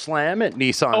SummerSlam at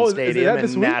Nissan Stadium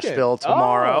in Nashville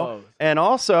tomorrow. And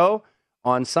also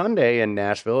on Sunday in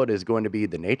Nashville, it is going to be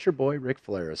the Nature Boy Ric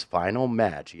Flair's final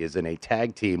match. He is in a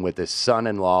tag team with his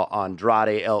son-in-law,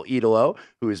 Andrade El Idolo,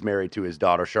 who is married to his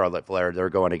daughter, Charlotte Flair. They're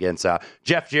going against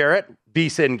Jeff Jarrett,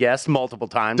 VSiN guest multiple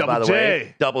times, by the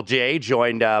way. Double J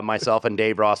joined myself and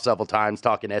Dave Ross several times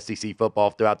talking SEC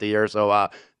football throughout the year. So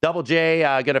Double J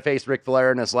going to face Ric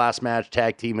Flair in his last match,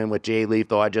 tag teaming with Jay Leaf,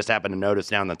 though I just happened to notice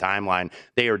down the timeline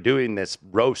they are doing this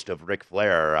roast of Ric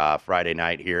Flair Friday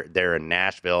night there in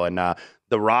Nashville. And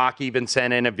The Rock even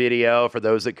sent in a video for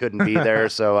those that couldn't be there.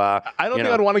 So I don't think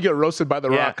I'd want to get roasted by The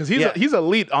Rock because he's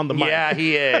elite on the mic. Yeah,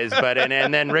 he is. But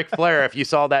and then Ric Flair, if you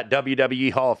saw that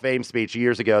WWE Hall of Fame speech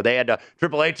years ago,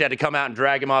 Triple H had to come out and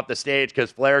drag him off the stage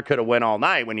because Flair could have went all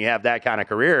night. When you have that kind of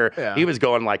career, he was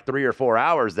going like 3 or 4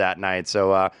 hours that night.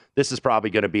 So this is probably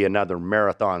going to be another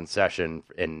marathon session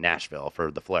in Nashville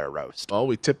for the Flair roast. Well,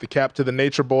 we tip the cap to the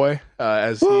Nature Boy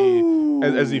as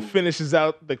he finishes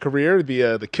out the career,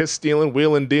 the kiss stealing,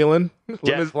 wheeling dealing,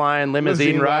 jet flying,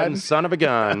 limousine riding, son of a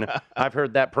gun. I've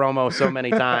heard that promo so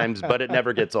many times, but it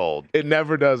never gets old. It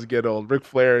never does get old. Ric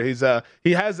Flair, he's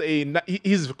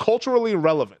culturally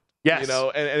relevant. Yes, you know,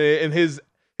 and his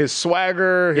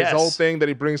swagger, his whole thing that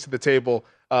he brings to the table.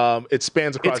 It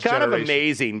spans across generations. It's kind of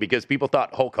amazing because people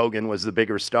thought Hulk Hogan was the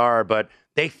bigger star, but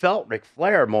they felt Ric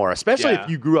Flair more, especially if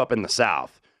you grew up in the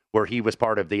South, where he was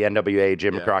part of the NWA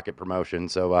Jim Crockett promotion.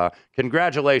 So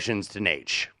congratulations to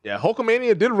Nate. Yeah,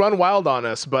 Hulkamania did run wild on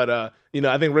us, but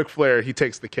I think Ric Flair, he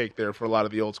takes the cake there for a lot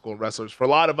of the old school wrestlers. For a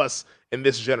lot of us in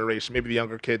this generation, maybe the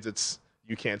younger kids, it's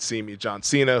You Can't See Me, John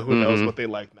Cena. Who knows what they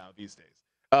like now these days.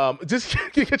 Just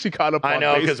get you caught up on I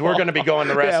know, because we're going to be going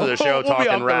the rest of the show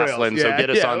talking wrestling, so get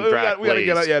us on track, please.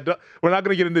 We're not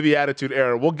going to get into the Attitude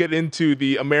Era. We'll get into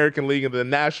the American League and the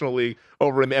National League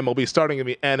over in the MLB, starting in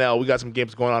the NL. We got some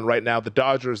games going on right now. The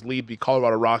Dodgers lead the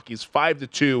Colorado Rockies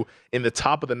 5-2 in the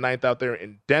top of the ninth out there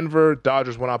in Denver.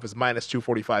 Dodgers went off as minus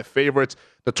 245 favorites.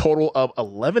 The total of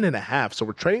 11.5. So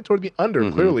we're trending toward the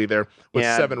under clearly there with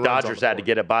 7 runs. Dodgers had to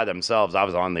get it by themselves. I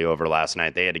was on the over last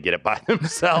night. They had to get it by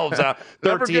themselves.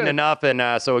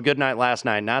 13-0, so a good night last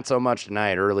night. Not so much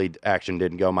tonight. Early action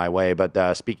didn't go my way, but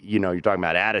you're talking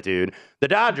about attitude. The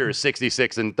Dodgers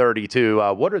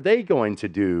 66-32. What are they going to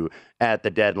do at the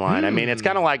deadline? I mean, it's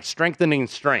kind of like strengthening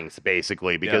strengths,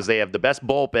 basically, because they have the best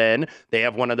bullpen. They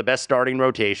have one of the best starting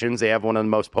rotations. They have one of the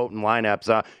most potent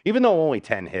lineups, even though only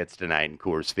 10 hits tonight in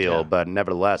Coors Field, but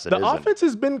nevertheless, the offense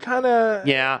has been kind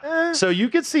of... So you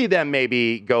could see them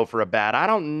maybe go for a bat. I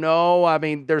don't know. I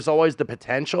mean, there's always the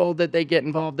potential that they get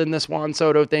involved in this Juan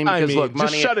Soto thing. Because, look,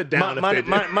 just shut it down.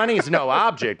 Money's no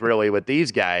object, really, with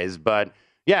these guys, but...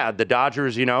 Yeah, the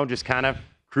Dodgers, just kind of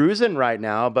cruising right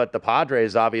now, but the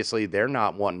Padres, obviously, they're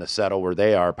not wanting to settle where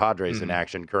they are. Padres in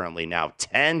action currently now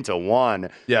 10-1.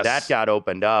 Yes. That got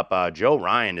opened up. Joe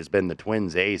Ryan has been the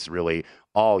Twins' ace, really,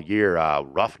 all year.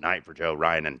 Rough night for Joe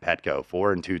Ryan and Petco.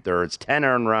 4 2/3, 10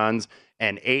 earned runs,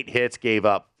 and 8 hits, gave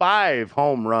up 5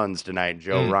 home runs tonight,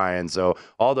 Joe Ryan. So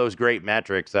all those great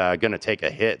metrics going to take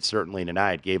a hit, certainly,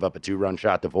 tonight. Gave up a 2-run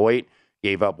shot to Voit.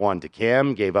 Gave up 1 to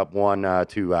Kim, gave up 1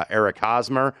 to Eric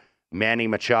Hosmer, Manny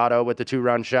Machado with the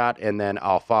 2-run shot, and then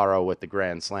Alfaro with the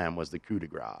grand slam was the coup de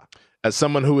grace. As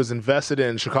someone who is invested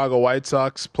in Chicago White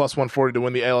Sox, plus 140 to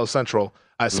win the AL Central,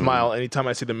 I smile anytime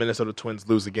I see the Minnesota Twins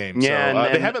lose a game. Yeah,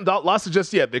 so they haven't lost it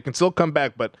just yet. They can still come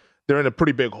back, but they're in a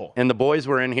pretty big hole. And the boys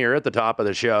were in here at the top of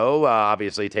the show,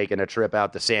 obviously taking a trip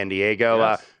out to San Diego.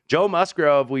 Yes. Joe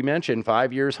Musgrove, we mentioned,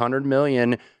 5 years, $100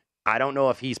 million. I don't know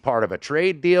if he's part of a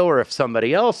trade deal or if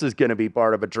somebody else is going to be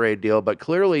part of a trade deal, but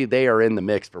clearly they are in the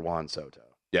mix for Juan Soto.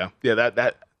 Yeah,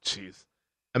 jeez.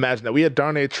 Imagine that. We had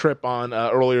Darnay Tripp on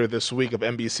earlier this week of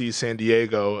NBC San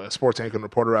Diego, a sports anchor and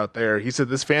reporter out there. He said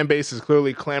this fan base is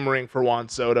clearly clamoring for Juan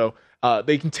Soto.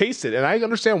 They can taste it, and I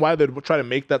understand why they'd try to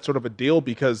make that sort of a deal,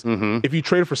 because if you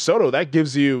trade for Soto, that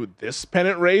gives you this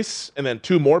pennant race and then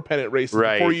 2 more pennant races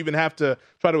before you even have to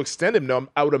try to extend him. No,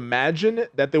 I would imagine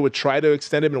that they would try to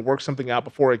extend him and work something out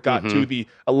before it got to the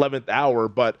 11th hour,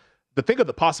 but think of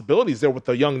the possibilities there with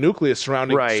the young nucleus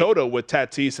surrounding Soto with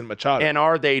Tatis and Machado. And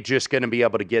are they just going to be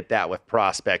able to get that with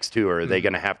prospects too? Or are they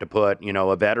going to have to put,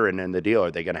 a veteran in the deal? Are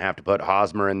they going to have to put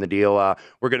Hosmer in the deal?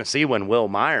 We're going to see when Will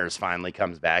Myers finally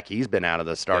comes back. He's been out of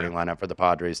the starting lineup for the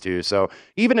Padres too. So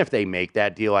even if they make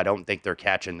that deal, I don't think they're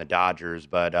catching the Dodgers,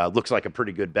 but looks like a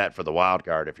pretty good bet for the wild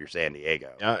card if you're San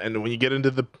Diego. Yeah, and when you get into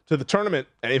the tournament,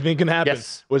 anything can happen,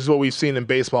 which is what we've seen in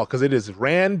baseball, because it is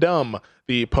random,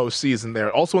 the postseason there.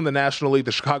 Also in the National League,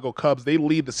 the Chicago Cubs, they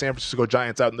lead the San Francisco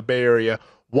Giants out in the Bay Area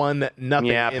 1-0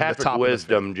 Yeah, in Patrick the top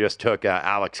Wisdom just took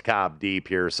Alex Cobb deep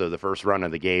here, so the first run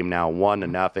of the game now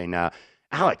 1-0.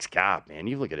 Alex Cobb, man,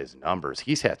 you look at his numbers.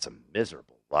 He's had some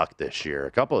miserable luck this year.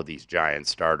 A couple of these Giants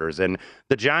starters. And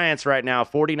the Giants right now,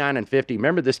 49-50.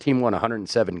 Remember, this team won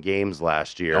 107 games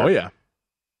last year. Oh, yeah.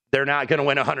 They're not going to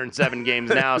win 107 games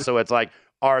now, so it's like,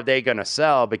 are they going to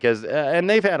sell? Because, and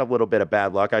they've had a little bit of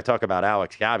bad luck. I talk about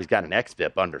Alex Cobb. He's got an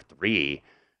xFIP under 3.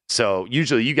 So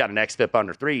usually you got an xFIP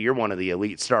under 3. You're one of the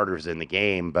elite starters in the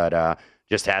game, but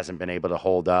just hasn't been able to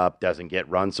hold up, doesn't get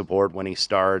run support when he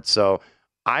starts. So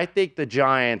I think the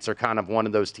Giants are kind of one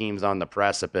of those teams on the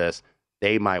precipice.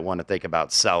 they might want to think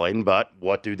about selling, but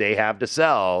what do they have to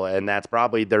sell? And that's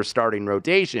probably their starting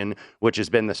rotation, which has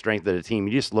been the strength of the team.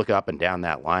 You just look up and down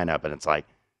that lineup, and it's like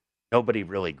nobody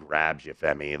really grabs you,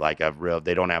 Femi.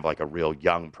 They don't have like a real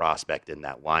young prospect in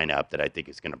that lineup that I think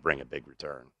is going to bring a big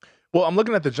return. Well, I'm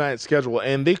looking at the Giants' schedule,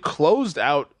 and they closed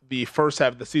out the first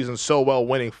half of the season so well,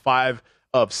 winning 5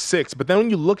 of 6. But then when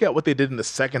you look at what they did in the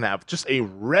second half, just a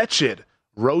wretched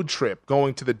road trip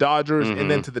going to the Dodgers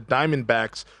and then to the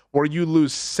Diamondbacks, where you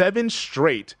lose 7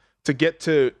 straight to get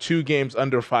to 2 games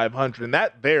under 500. And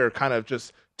that there kind of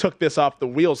just took this off the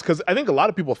wheels, because I think a lot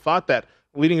of people thought that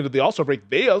leading into the All-Star break,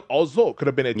 they also could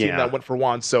have been a team that went for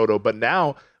Juan Soto. But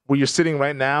now, where you're sitting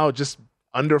right now, just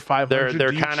under 500,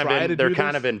 they're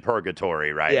kind of in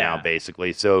purgatory right now,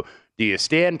 basically. So do you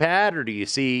stand pat, or do you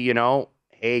see,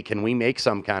 hey, can we make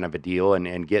some kind of a deal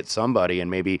and get somebody,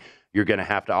 and maybe you're going to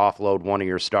have to offload one of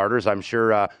your starters? I'm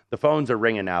sure the phones are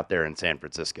ringing out there in San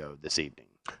Francisco this evening.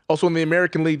 Also in the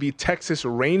American League, the Texas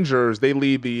Rangers, they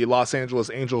lead the Los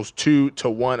Angeles Angels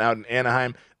 2-1 out in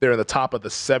Anaheim. They're in the top of the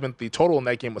 7th. The total in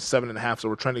that game was 7.5, so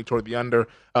we're trending toward the under.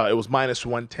 It was minus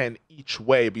 110 each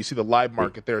way, but you see the live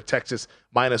market there. Texas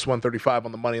minus 135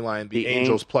 on the money line. The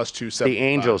Angels plus 275. The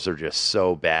Angels are just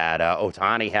so bad.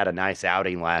 Ohtani had a nice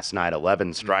outing last night,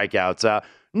 11 strikeouts.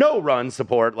 No run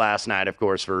support last night, of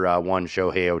course, for one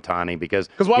Shohei Ohtani, because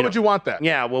why would you want that?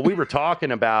 Yeah, well, we were talking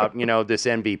about this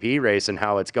MVP race and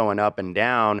how it's going up and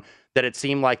down, that it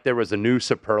seemed like there was a new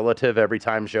superlative every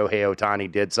time Shohei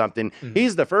Ohtani did something.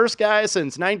 He's the first guy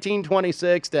since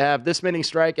 1926 to have this many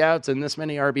strikeouts and this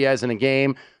many RBIs in a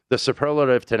game. The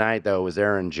superlative tonight, though, was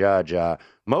Aaron Judge.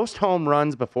 Most home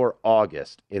runs before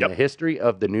August in the history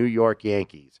of the New York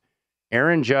Yankees.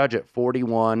 Aaron Judge at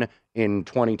 41 in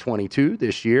 2022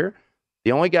 this year.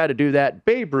 The only guy to do that,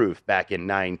 Babe Ruth, back in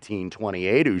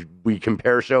 1928, who we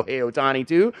compare Shohei Ohtani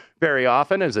to very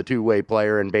often as a two-way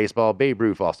player in baseball. Babe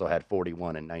Ruth also had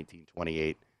 41 in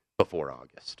 1928 before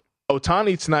August.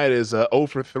 Ohtani tonight is 0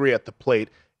 for 3 at the plate.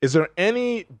 Is there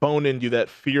any bone in you that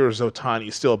fears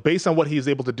Ohtani still, based on what he's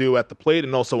able to do at the plate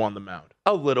and also on the mound?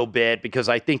 A little bit, because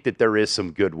I think that there is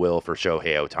some goodwill for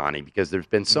Shohei Ohtani, because there's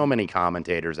been so many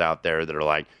commentators out there that are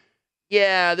like,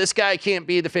 yeah, this guy can't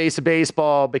be the face of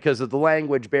baseball because of the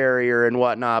language barrier and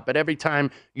whatnot. But every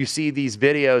time you see these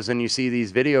videos and you see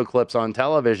these video clips on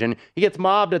television, he gets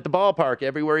mobbed at the ballpark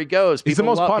everywhere he goes. He's the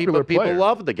most popular player. People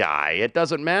love the guy. It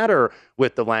doesn't matter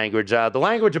with the language. The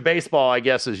language of baseball, I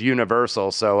guess, is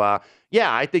universal. So,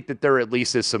 yeah, I think that there at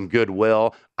least is some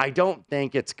goodwill. I don't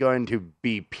think it's going to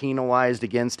be penalized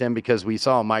against him, because we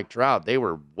saw Mike Trout. They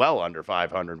were well under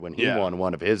 500 when he won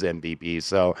one of his MVPs.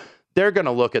 So they're going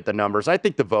to look at the numbers. I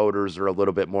think the voters are a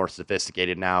little bit more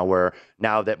sophisticated now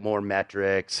that more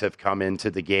metrics have come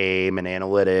into the game and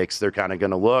analytics, they're kind of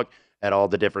going to look at all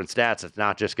the different stats. It's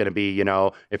not just going to be,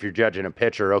 if you're judging a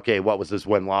pitcher, okay, what was his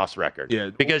win-loss record? Yeah.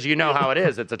 Because you know how it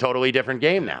is. It's a totally different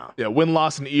game now. Yeah,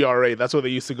 win-loss and ERA. That's what they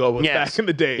used to go with back in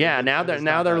the day. Yeah, now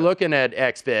they're looking at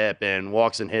xFIP and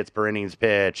walks and hits per innings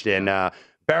pitched and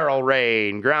barrel rate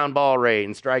and ground ball rate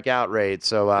and strikeout rate.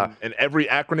 So and every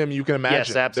acronym you can imagine.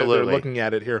 Yes, absolutely. They're looking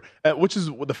at it here, which is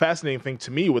the fascinating thing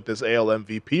to me with this AL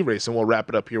MVP race, and we'll wrap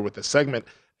it up here with this segment,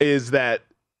 is that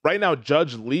right now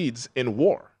Judge leads in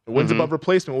WAR. Wins above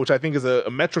replacement, which I think is a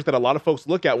metric that a lot of folks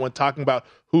look at when talking about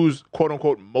who's,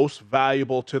 quote-unquote, most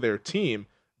valuable to their team.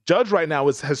 Judge right now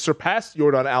has surpassed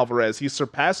Yordan Alvarez. He's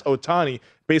surpassed Ohtani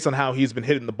based on how he's been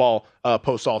hitting the ball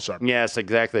post-All-Star. Yes,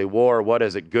 exactly. WAR, what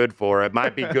is it good for? It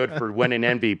might be good for winning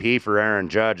MVP for Aaron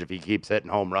Judge if he keeps hitting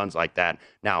home runs like that.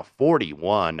 Now,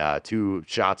 41, 2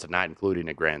 shots a night, including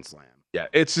a grand slam. Yeah,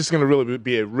 it's just going to really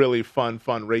be a really fun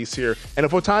race here. And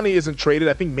if Ohtani isn't traded,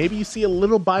 I think maybe you see a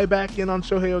little buyback in on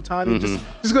Shohei Ohtani. Just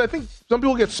because I think some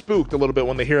people get spooked a little bit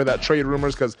when they hear that trade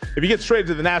rumors, because if he gets traded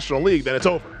to the National League, then it's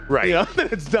over. Right. Then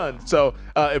it's done. So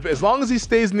as long as he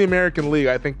stays in the American League,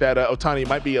 I think that Ohtani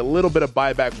might be a little bit of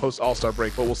buyback post-All-Star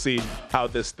break, but we'll see how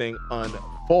this thing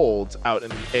unfolds out in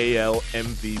the AL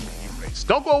MVP race.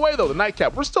 Don't go away, though. The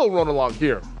Nightcap, we're still rolling along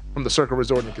here from the Circa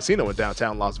Resort and Casino in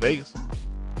downtown Las Vegas.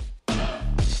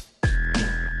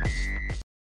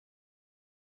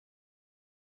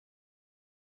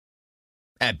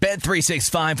 At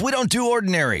Bet365, we don't do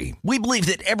ordinary. We believe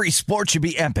that every sport should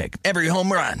be epic. Every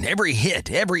home run, every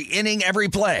hit, every inning, every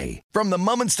play. From the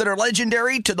moments that are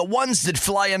legendary to the ones that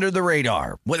fly under the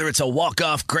radar. Whether it's a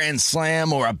walk-off grand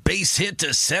slam or a base hit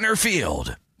to center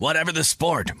field. Whatever the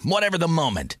sport, whatever the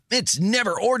moment. It's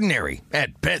never ordinary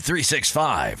at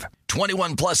Bet365.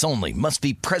 21 plus only. Must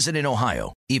be present in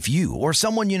Ohio. If you or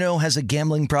someone you know has a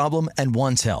gambling problem and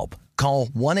wants help, call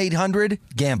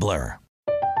 1-800-GAMBLER.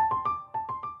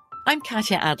 I'm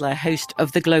Katya Adler, host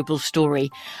of The Global Story.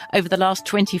 Over the last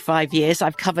 25 years,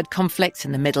 I've covered conflicts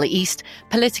in the Middle East,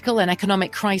 political and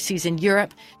economic crises in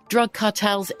Europe, drug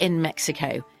cartels in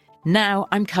Mexico. Now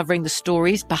I'm covering the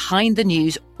stories behind the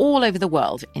news all over the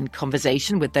world in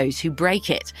conversation with those who break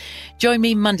it. Join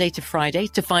me Monday to Friday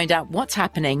to find out what's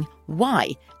happening, why,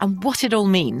 and what it all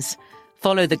means.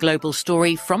 Follow The Global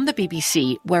Story from the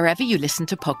BBC wherever you listen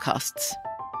to podcasts.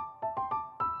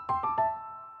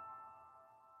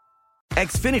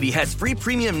 Xfinity has free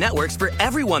premium networks for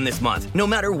everyone this month, no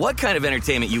matter what kind of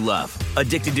entertainment you love.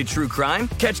 Addicted to true crime?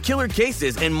 Catch killer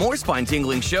cases and more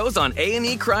spine-tingling shows on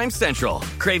A&E Crime Central.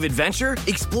 Crave adventure?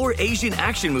 Explore Asian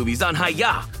action movies on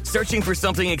Hi-YAH. Searching for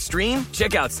something extreme?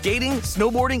 Check out skating,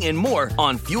 snowboarding, and more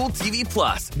on Fuel TV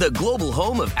Plus, the global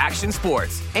home of action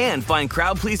sports. And find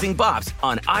crowd-pleasing bops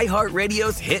on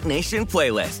iHeartRadio's Hit Nation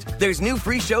playlist. There's new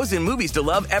free shows and movies to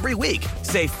love every week.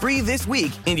 Say free this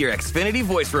week in your Xfinity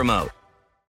voice remote.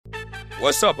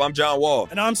 What's up? I'm John Wall.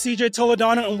 And I'm CJ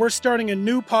Toledano, and we're starting a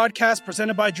new podcast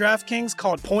presented by DraftKings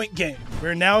called Point Game.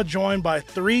 We're now joined by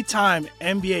three-time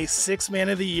NBA Sixth Man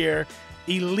of the Year,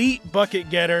 elite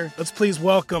bucket getter. Let's please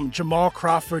welcome Jamal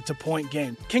Crawford to Point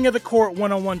Game. King of the Court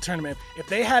one-on-one tournament. If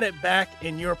they had it back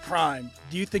in your prime,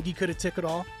 do you think you could have took it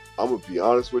all? I'm going to be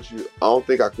honest with you. I don't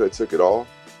think I could have took it all,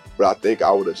 but I think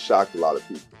I would have shocked a lot of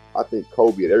people. I think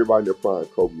Kobe and everybody in their prime,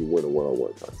 Kobe would win a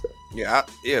one-on-one contest. Yeah,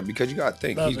 because you got to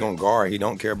think he's going to guard. He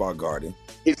don't care about guarding.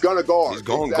 He's going to guard. He's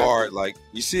going to guard. Like,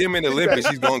 you see him in the Olympics,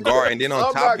 he's going to guard. And then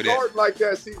on top of that. I'm not guarding like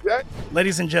that, CJ.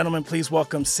 Ladies and gentlemen, please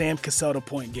welcome Sam Cassell to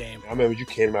Point Game. I remember you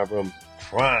came to my room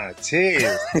crying,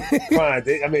 tears,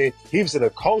 crying. I mean, he was in a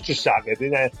culture shock. And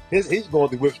then he's going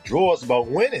through withdrawals about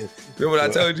winning. Remember what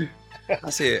I told you?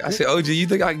 I said, OG, you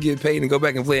think I can get paid and go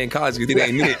back and play in college because it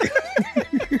ain't it?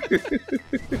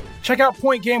 Check out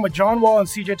Point Game with John Wall and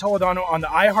CJ Toledano on the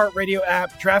iHeartRadio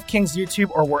app, DraftKings YouTube,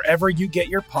 or wherever you get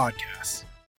your podcasts.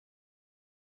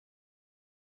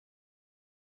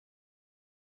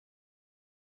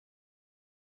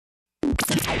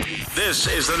 This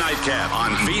is the Nightcap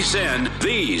on VSiN,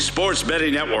 the Sports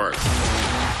Betting Network.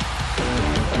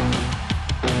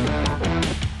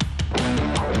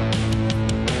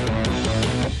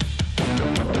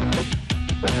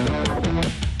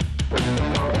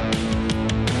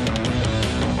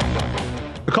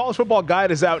 The College Football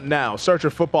Guide is out now. Start your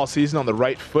football season on the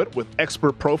right foot with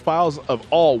expert profiles of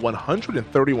all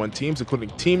 131 teams, including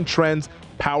team trends,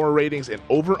 power ratings, and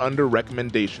over-under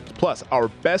recommendations, plus our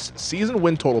best season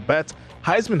win total bets,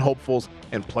 Heisman hopefuls,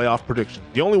 and playoff predictions.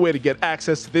 The only way to get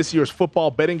access to this year's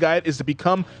football betting guide is to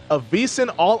become a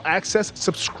VSiN All Access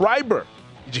subscriber.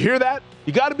 Did you hear that?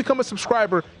 You got to become a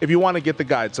subscriber if you want to get the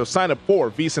guide. So sign up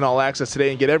for VSiN All Access today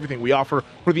and get everything we offer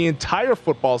for the entire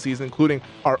football season, including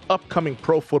our upcoming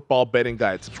pro football betting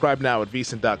guide. Subscribe now at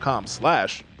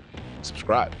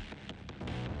VSiN.com/subscribe.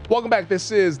 Welcome back.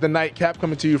 This is the Nightcap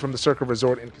coming to you from the Circa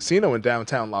Resort and Casino in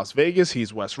downtown Las Vegas.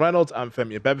 He's Wes Reynolds. I'm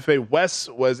Femi Abebefe. Wes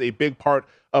was a big part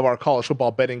of our college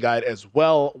football betting guide as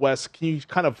well. Wes, can you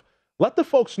kind of let the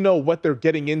folks know what they're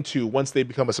getting into once they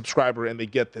become a subscriber and they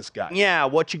get this guide? Yeah,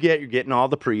 what you get, you're getting all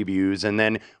the previews. And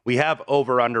then we have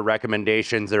over-under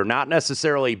recommendations that are not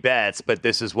necessarily bets, but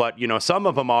this is what, some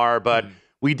of them are. But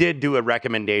we did do a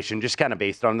recommendation just kind of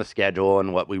based on the schedule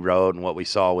and what we wrote and what we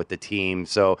saw with the team.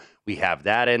 So we have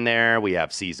that in there. We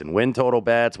have season win total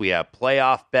bets. We have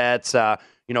playoff bets, to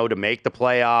make the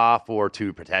playoff or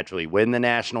to potentially win the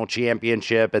national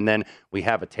championship. And then we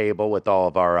have a table with all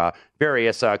of our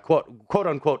various quote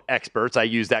unquote experts. I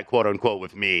use that quote unquote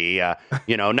with me.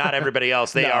 Not everybody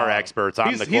else. They are experts.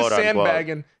 I'm the quote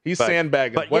unquote. He's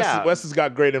sandbagging. But Wes has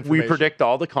got great information. We predict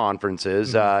all the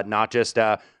conferences, not just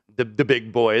the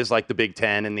big boys like the Big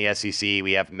Ten and the SEC.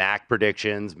 We have MAC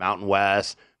predictions, Mountain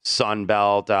West, Sun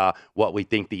Belt, what we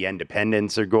think the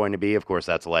independents are going to be. Of course,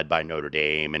 that's led by Notre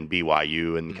Dame and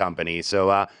BYU and company.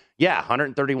 So,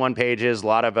 131 pages, a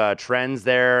lot of trends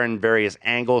there and various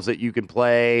angles that you can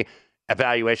play.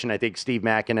 Evaluation, I think Steve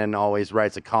Makinen always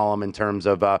writes a column in terms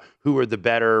of who are the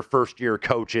better first-year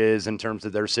coaches in terms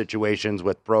of their situations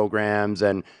with programs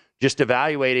and just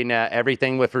evaluating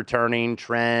everything with returning,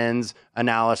 trends,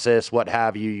 analysis, what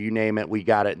have you, you name it, we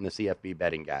got it in the CFB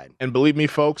betting guide. And believe me,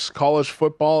 folks, college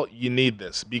football, you need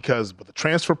this because with the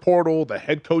transfer portal, the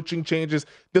head coaching changes,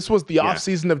 this was the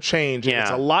offseason of change. And it's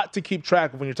a lot to keep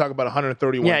track of when you're talking about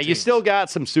 131 teams. You still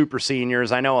got some super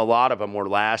seniors. I know a lot of them were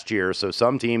last year, so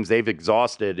some teams, they've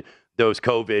exhausted those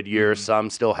COVID years.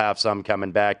 Some still have some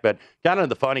coming back. But kind of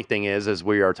the funny thing is, as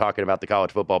we are talking about the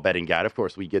college football betting guide, of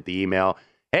course, we get the email.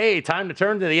 hey, time to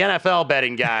turn to the NFL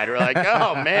betting guide. We're like,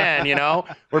 oh man,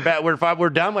 we're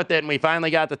done with it, and we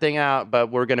finally got the thing out.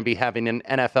 But we're going to be having an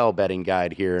NFL betting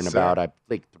guide here in about, I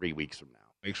think, 3 weeks from now.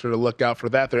 Make sure to look out for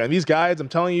that there. And these guides, I'm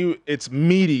telling you, it's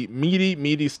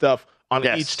meaty stuff on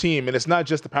each team. And it's not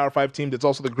just the Power 5 teams, it's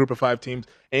also the Group of 5 teams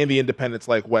and the independents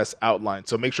like Wes outlined.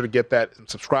 So make sure to get that and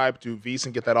subscribe to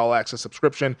VSiN, get that all-access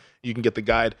subscription. You can get the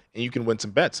guide, and you can win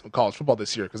some bets on college football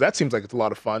this year, because that seems like it's a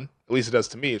lot of fun. At least it does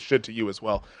to me. It should to you as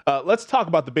well. Let's talk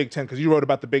about the Big Ten, because you wrote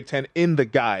about the Big Ten in the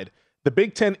guide. The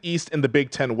Big Ten East and the Big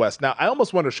Ten West. Now, I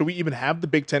almost wonder, should we even have the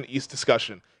Big Ten East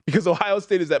discussion? Because Ohio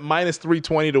State is at minus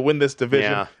 320 to win this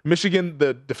division. Yeah. Michigan,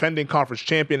 the defending conference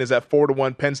champion, is at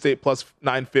 4-1. Penn State plus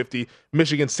 950.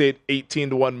 Michigan State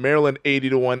 18-1. Maryland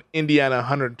 80-1. Indiana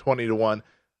 120-1.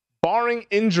 Barring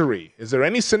injury, is there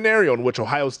any scenario in which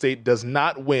Ohio State does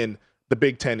not win the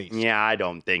Big Ten East? Yeah, I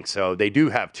don't think so. They do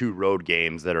have 2 road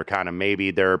games that are kind of maybe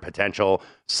their potential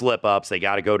slip-ups. They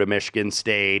got to go to Michigan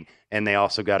State, and they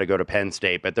also got to go to Penn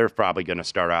State, but they're probably going to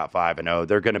start out 5-0.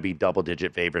 They're going to be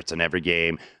double-digit favorites in every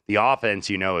game. The offense,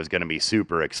 is going to be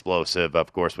super explosive,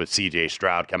 of course, with C.J.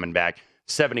 Stroud coming back.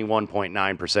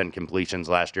 71.9% completions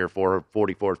last year,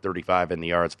 44-35 in the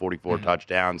yards, 44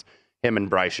 touchdowns. Him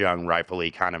and Bryce Young, rightfully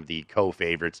kind of the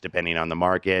co-favorites, depending on the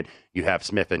market. You have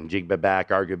Smith and Jigba back,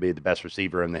 arguably the best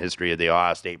receiver in the history of the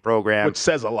Ohio State program. Which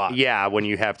says a lot. Yeah, when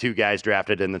you have 2 guys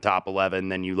drafted in the top 11,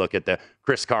 then you look at the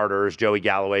Chris Carters, Joey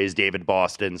Galloways, David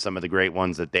Boston, some of the great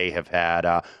ones that they have had.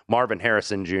 Marvin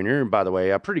Harrison Jr., by the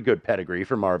way, a pretty good pedigree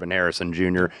for Marvin Harrison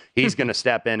Jr. He's going to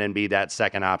step in and be that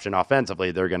second option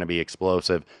offensively. They're going to be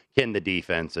explosive. Can the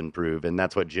defense improve? And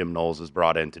that's what Jim Knowles is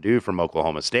brought in to do from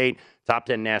Oklahoma State. Top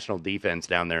 10 national defense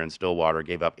down there in Stillwater,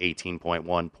 gave up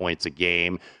 18.1 points a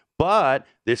game. But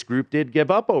this group did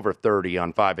give up over 30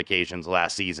 on 5 occasions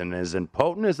last season. As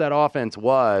impotent as that offense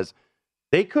was,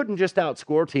 they couldn't just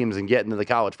outscore teams and get into the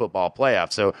college football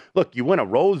playoff. So, look, you win a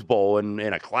Rose Bowl in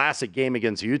a classic game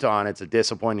against Utah, and it's a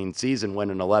disappointing season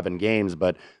winning 11 games,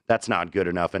 but that's not good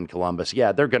enough in Columbus.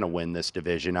 Yeah, they're going to win this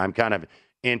division. I'm kind of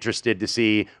interested to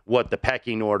see what the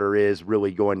pecking order is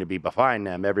really going to be behind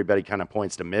them. Everybody kind of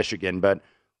points to Michigan, but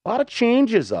a lot of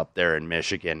changes up there in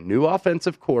Michigan. New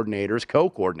offensive coordinators,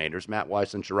 co-coordinators, Matt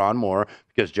Weiss and Sharon Moore,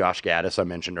 because Josh Gaddis, I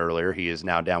mentioned earlier, he is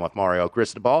now down with Mario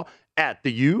Cristobal at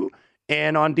the U.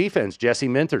 And on defense, Jesse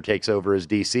Minter takes over as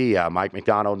DC. Mike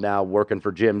McDonald now working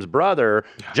for Jim's brother,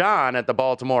 John, at the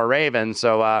Baltimore Ravens.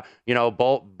 So,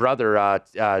 brother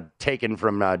taken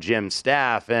from Jim's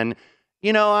staff. And,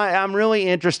 I'm really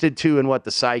interested, too, in what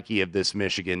the psyche of this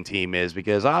Michigan team is,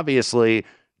 because obviously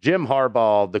Jim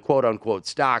Harbaugh, the quote-unquote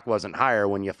stock wasn't higher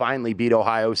when you finally beat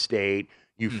Ohio State.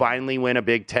 You finally win a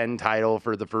Big Ten title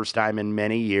for the first time in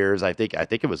many years. I think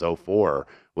it was 2004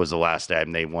 was the last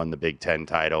time they won the Big Ten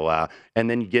title. And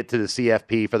then you get to the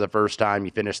CFP for the first time.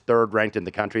 You finish 3rd ranked in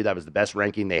the country. That was the best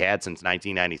ranking they had since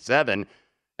 1997.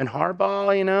 And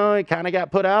Harbaugh, it kind of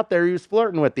got put out there. He was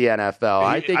flirting with the NFL.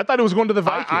 I thought it was going to the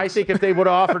Vikings. I think if they would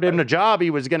have offered him the job, he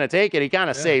was going to take it. He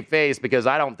kind of saved face because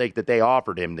I don't think that they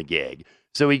offered him the gig.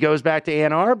 So he goes back to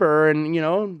Ann Arbor,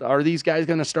 and, are these guys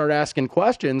going to start asking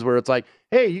questions where it's like,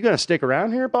 hey, you going to stick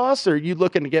around here, boss, or are you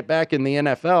looking to get back in the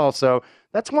NFL? So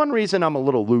that's one reason I'm a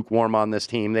little lukewarm on this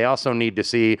team. They also need to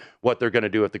see what they're going to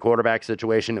do with the quarterback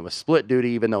situation. It was split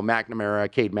duty, even though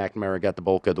Cade McNamara got the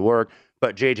bulk of the work.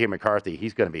 But J.J. McCarthy,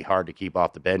 he's going to be hard to keep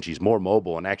off the bench. He's more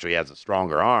mobile and actually has a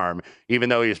stronger arm, even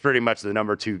though he was pretty much the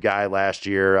number 2 guy last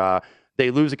year. They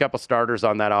lose a couple starters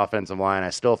on that offensive line. I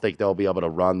still think they'll be able to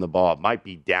run the ball. It might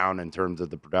be down in terms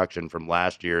of the production from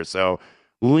last year. So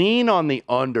lean on the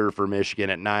under for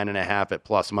Michigan at 9.5 at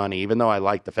plus money, even though I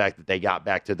like the fact that they got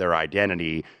back to their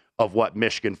identity of what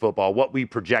Michigan football, what we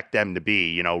project them to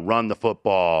be, run the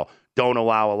football, don't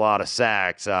allow a lot of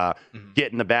sacks,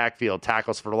 get in the backfield,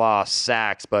 tackles for loss,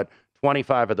 sacks. But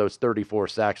 25 of those 34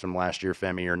 sacks from last year,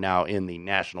 Femi, are now in the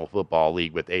National Football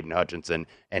League with Aiden Hutchinson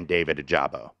and David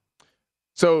Ajabo.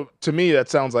 So to me, that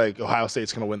sounds like Ohio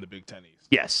State's going to win the Big Ten East.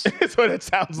 Yes. That's what it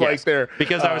sounds like there.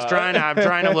 Because I'm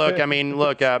trying to look. I mean,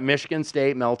 Michigan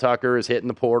State, Mel Tucker is hitting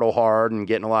the portal hard and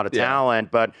getting a lot of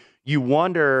talent, but you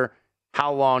wonder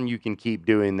how long you can keep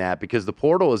doing that, because the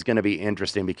portal is going to be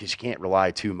interesting because you can't rely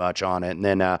too much on it. And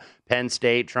then Penn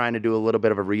State trying to do a little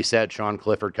bit of a reset. Sean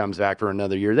Clifford comes back for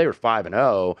another year. They were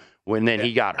 5-0 when then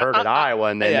he got hurt at Iowa,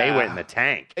 and then they went in the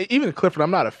tank. Even Clifford,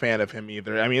 I'm not a fan of him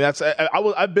either. I mean,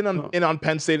 I've been on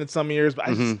Penn State in some years, but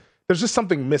there's just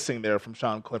something missing there from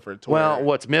Sean Clifford.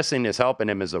 What's missing is helping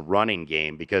him is a running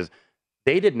game, because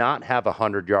they did not have a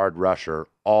 100-yard rusher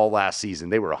all last season.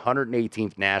 They were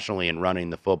 118th nationally in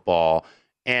running the football.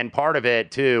 And part of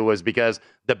it, too, was because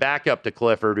the backup to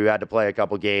Clifford, who had to play a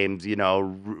couple games,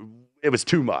 it was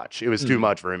too much. It was too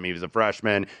much for him. He was a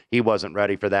freshman. He wasn't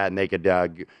ready for that, and they could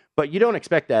but you don't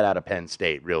expect that out of Penn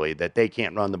State, really, that they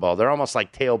can't run the ball. They're almost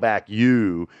like tailback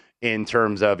U in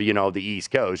terms of, the East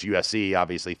Coast. USC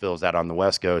obviously fills that on the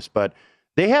West Coast, but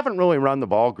they haven't really run the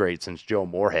ball great since Joe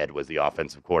Moorhead was the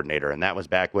offensive coordinator, and that was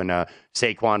back when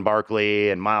Saquon Barkley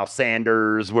and Miles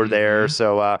Sanders were there.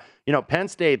 So, Penn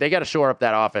State, they got to shore up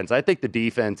that offense. I think the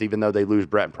defense, even though they lose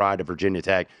Brett Pry to Virginia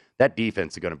Tech, that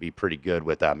defense is going to be pretty good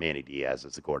with Manny Diaz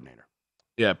as the coordinator.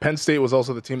 Yeah, Penn State was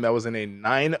also the team that was in a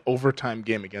 9-overtime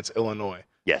game against Illinois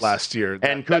last year.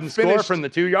 And couldn't score from the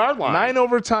 2-yard line. 9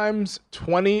 overtimes,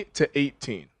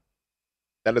 20-18.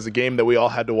 That is a game that we all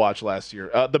had to watch last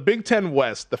year. The Big Ten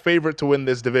West, the favorite to win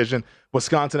this division,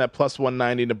 Wisconsin at plus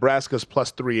 190, Nebraska's plus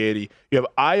 380. You have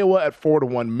Iowa at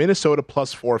 4-1, Minnesota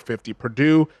plus 450,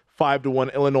 Purdue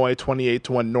 5-1, Illinois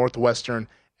 28-1, Northwestern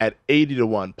at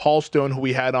 80-1. Paul Stone, who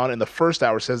we had on in the first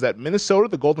hour, says that Minnesota,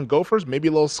 the Golden Gophers, maybe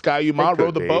a little Sky Umah, row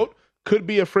the boat, could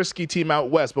be a frisky team out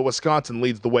west, but Wisconsin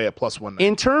leads the way at plus 190.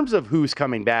 In terms of who's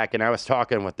coming back, and I was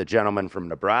talking with the gentleman from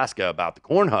Nebraska about the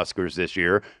Cornhuskers this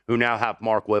year, who now have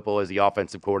Mark Whipple as the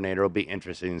offensive coordinator. It'll be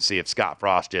interesting to see if Scott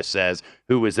Frost just says,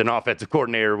 who is an offensive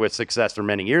coordinator with success for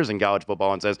many years in college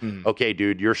football, and says, okay,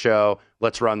 dude, your show,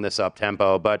 let's run this up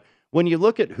tempo. But when you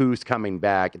look at who's coming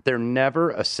back, they're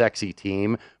never a sexy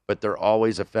team, but they're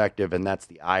always effective, and that's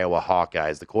the Iowa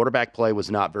Hawkeyes. The quarterback play was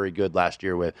not very good last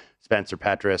year with Spencer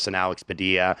Petras and Alex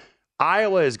Padilla.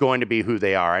 Iowa is going to be who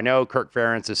they are. I know Kirk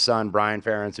Ferentz's son, Brian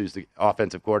Ferentz, who's the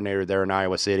offensive coordinator there in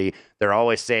Iowa City, they're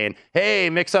always saying, hey,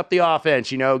 mix up the offense,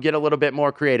 get a little bit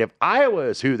more creative. Iowa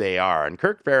is who they are. And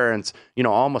Kirk Ferentz,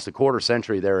 almost a quarter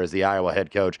century there as the Iowa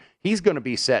head coach, he's going to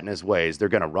be set in his ways. They're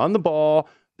going to run the ball.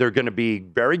 They're going to be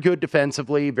very good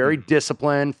defensively, very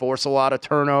disciplined, force a lot of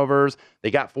turnovers.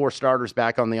 They got 4 starters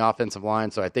back on the offensive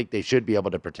line, so I think they should be able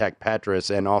to protect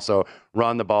Petras and also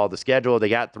run the ball. The schedule, they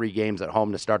got 3 games at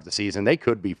home to start the season. They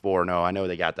could be 4-0. I know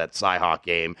they got that Cyhawk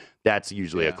game. That's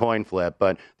usually a coin flip,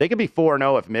 but they could be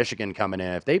 4-0 if Michigan coming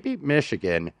in. If they beat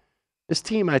Michigan, this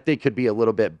team I think could be a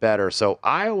little bit better. So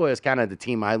Iowa is kind of the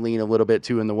team I lean a little bit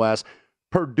to in the West.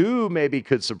 Purdue maybe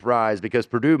could surprise because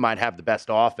Purdue might have the best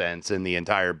offense in the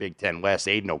entire Big Ten West.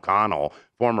 Aiden O'Connell,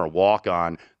 former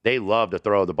walk-on, they love to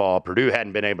throw the ball. Purdue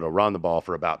hadn't been able to run the ball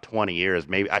for about 20 years,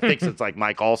 maybe I think since like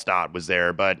Mike Allstott was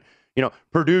there. But,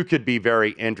 Purdue could be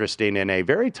very interesting in a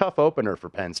very tough opener for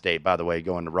Penn State, by the way,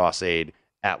 going to Ross-Ade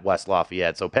at West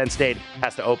Lafayette. So Penn State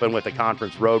has to open with a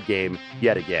conference road game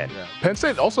yet again. Yeah. Penn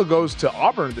State also goes to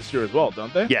Auburn this year as well,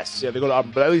 don't they? Yes. Yeah, they go to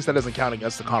Auburn, but at least that doesn't count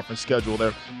against the conference schedule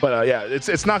there. But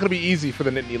it's not going to be easy for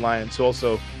the Nittany Lions to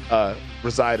also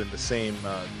reside in the same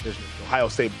division as the Ohio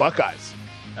State Buckeyes.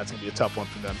 That's going to be a tough one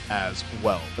for them as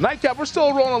well. The Nightcap, we're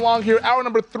still rolling along here. Hour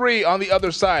number 3 on the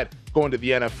other side, going to the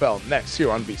NFL next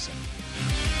here on VSiN.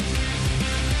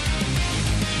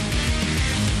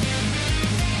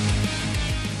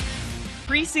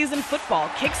 Preseason football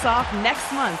kicks off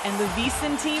next month, and the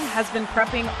VSiN team has been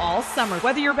prepping all summer.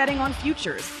 Whether you're betting on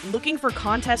futures, looking for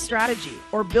contest strategy,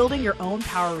 or building your own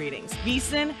power ratings,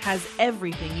 VSiN has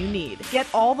everything you need.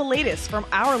 Get all the latest from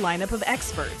our lineup of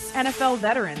experts. NFL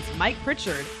veterans Mike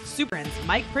Pritchard, Superins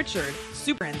Mike Pritchard,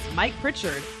 Superins Mike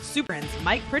Pritchard, Superins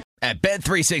Mike Pritchard. At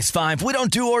Bet365, we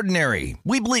don't do ordinary.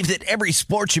 We believe that every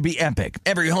sport should be epic.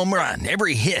 Every home run,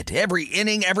 every hit, every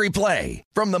inning, every play.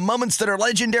 From the moments that are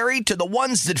legendary to the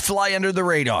ones that fly under the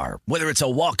radar. Whether it's a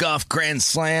walk-off grand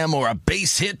slam or a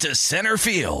base hit to center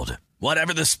field.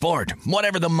 Whatever the sport,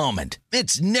 whatever the moment.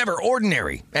 It's never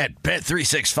ordinary at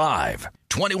Bet365.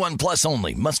 21 plus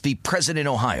only. Must be present in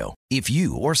Ohio. If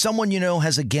you or someone you know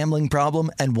has a gambling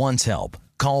problem and wants help,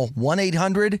 call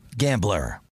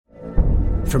 1-800-GAMBLER.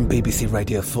 From BBC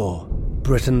Radio 4,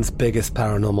 Britain's biggest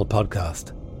paranormal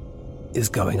podcast is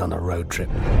going on a road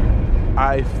trip.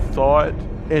 I thought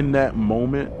in that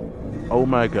moment, oh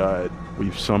my God,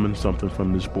 we've summoned something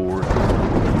from this board.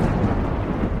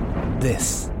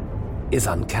 This is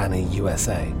Uncanny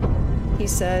USA. He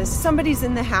says, somebody's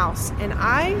in the house, and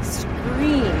I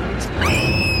screamed.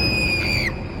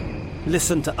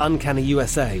 Listen to Uncanny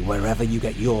USA wherever you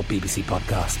get your BBC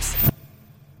podcasts,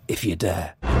 if you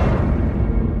dare.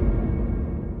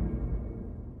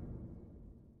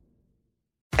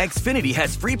 Xfinity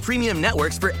has free premium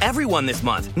networks for everyone this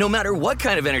month, no matter what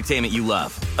kind of entertainment you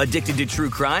love. Addicted to true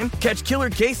crime? Catch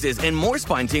killer cases and more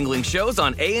spine-tingling shows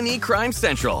on A&E Crime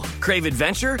Central. Crave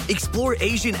adventure? Explore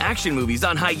Asian action movies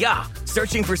on Hi-Ya.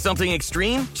 Searching for something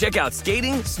extreme? Check out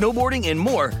skating, snowboarding, and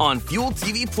more on Fuel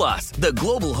TV Plus, the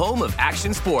global home of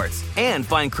action sports. And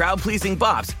find crowd-pleasing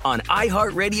bops on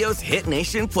iHeartRadio's Hit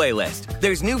Nation playlist.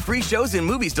 There's new free shows and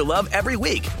movies to love every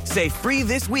week. Say free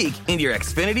this week in your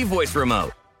Xfinity voice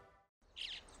remote.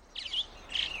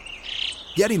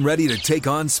 Getting ready to take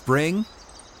on spring?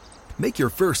 Make your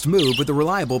first move with the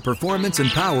reliable performance and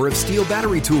power of Steel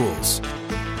battery tools.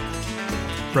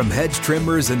 From hedge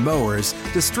trimmers and mowers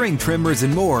to string trimmers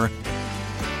and more,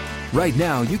 right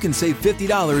now you can save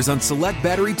 $50 on select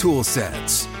battery tool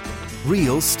sets.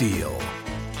 Real Steel.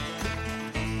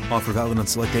 Offer valid on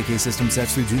select AK system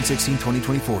sets through June 16,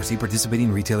 2024. See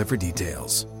participating retailer for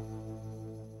details.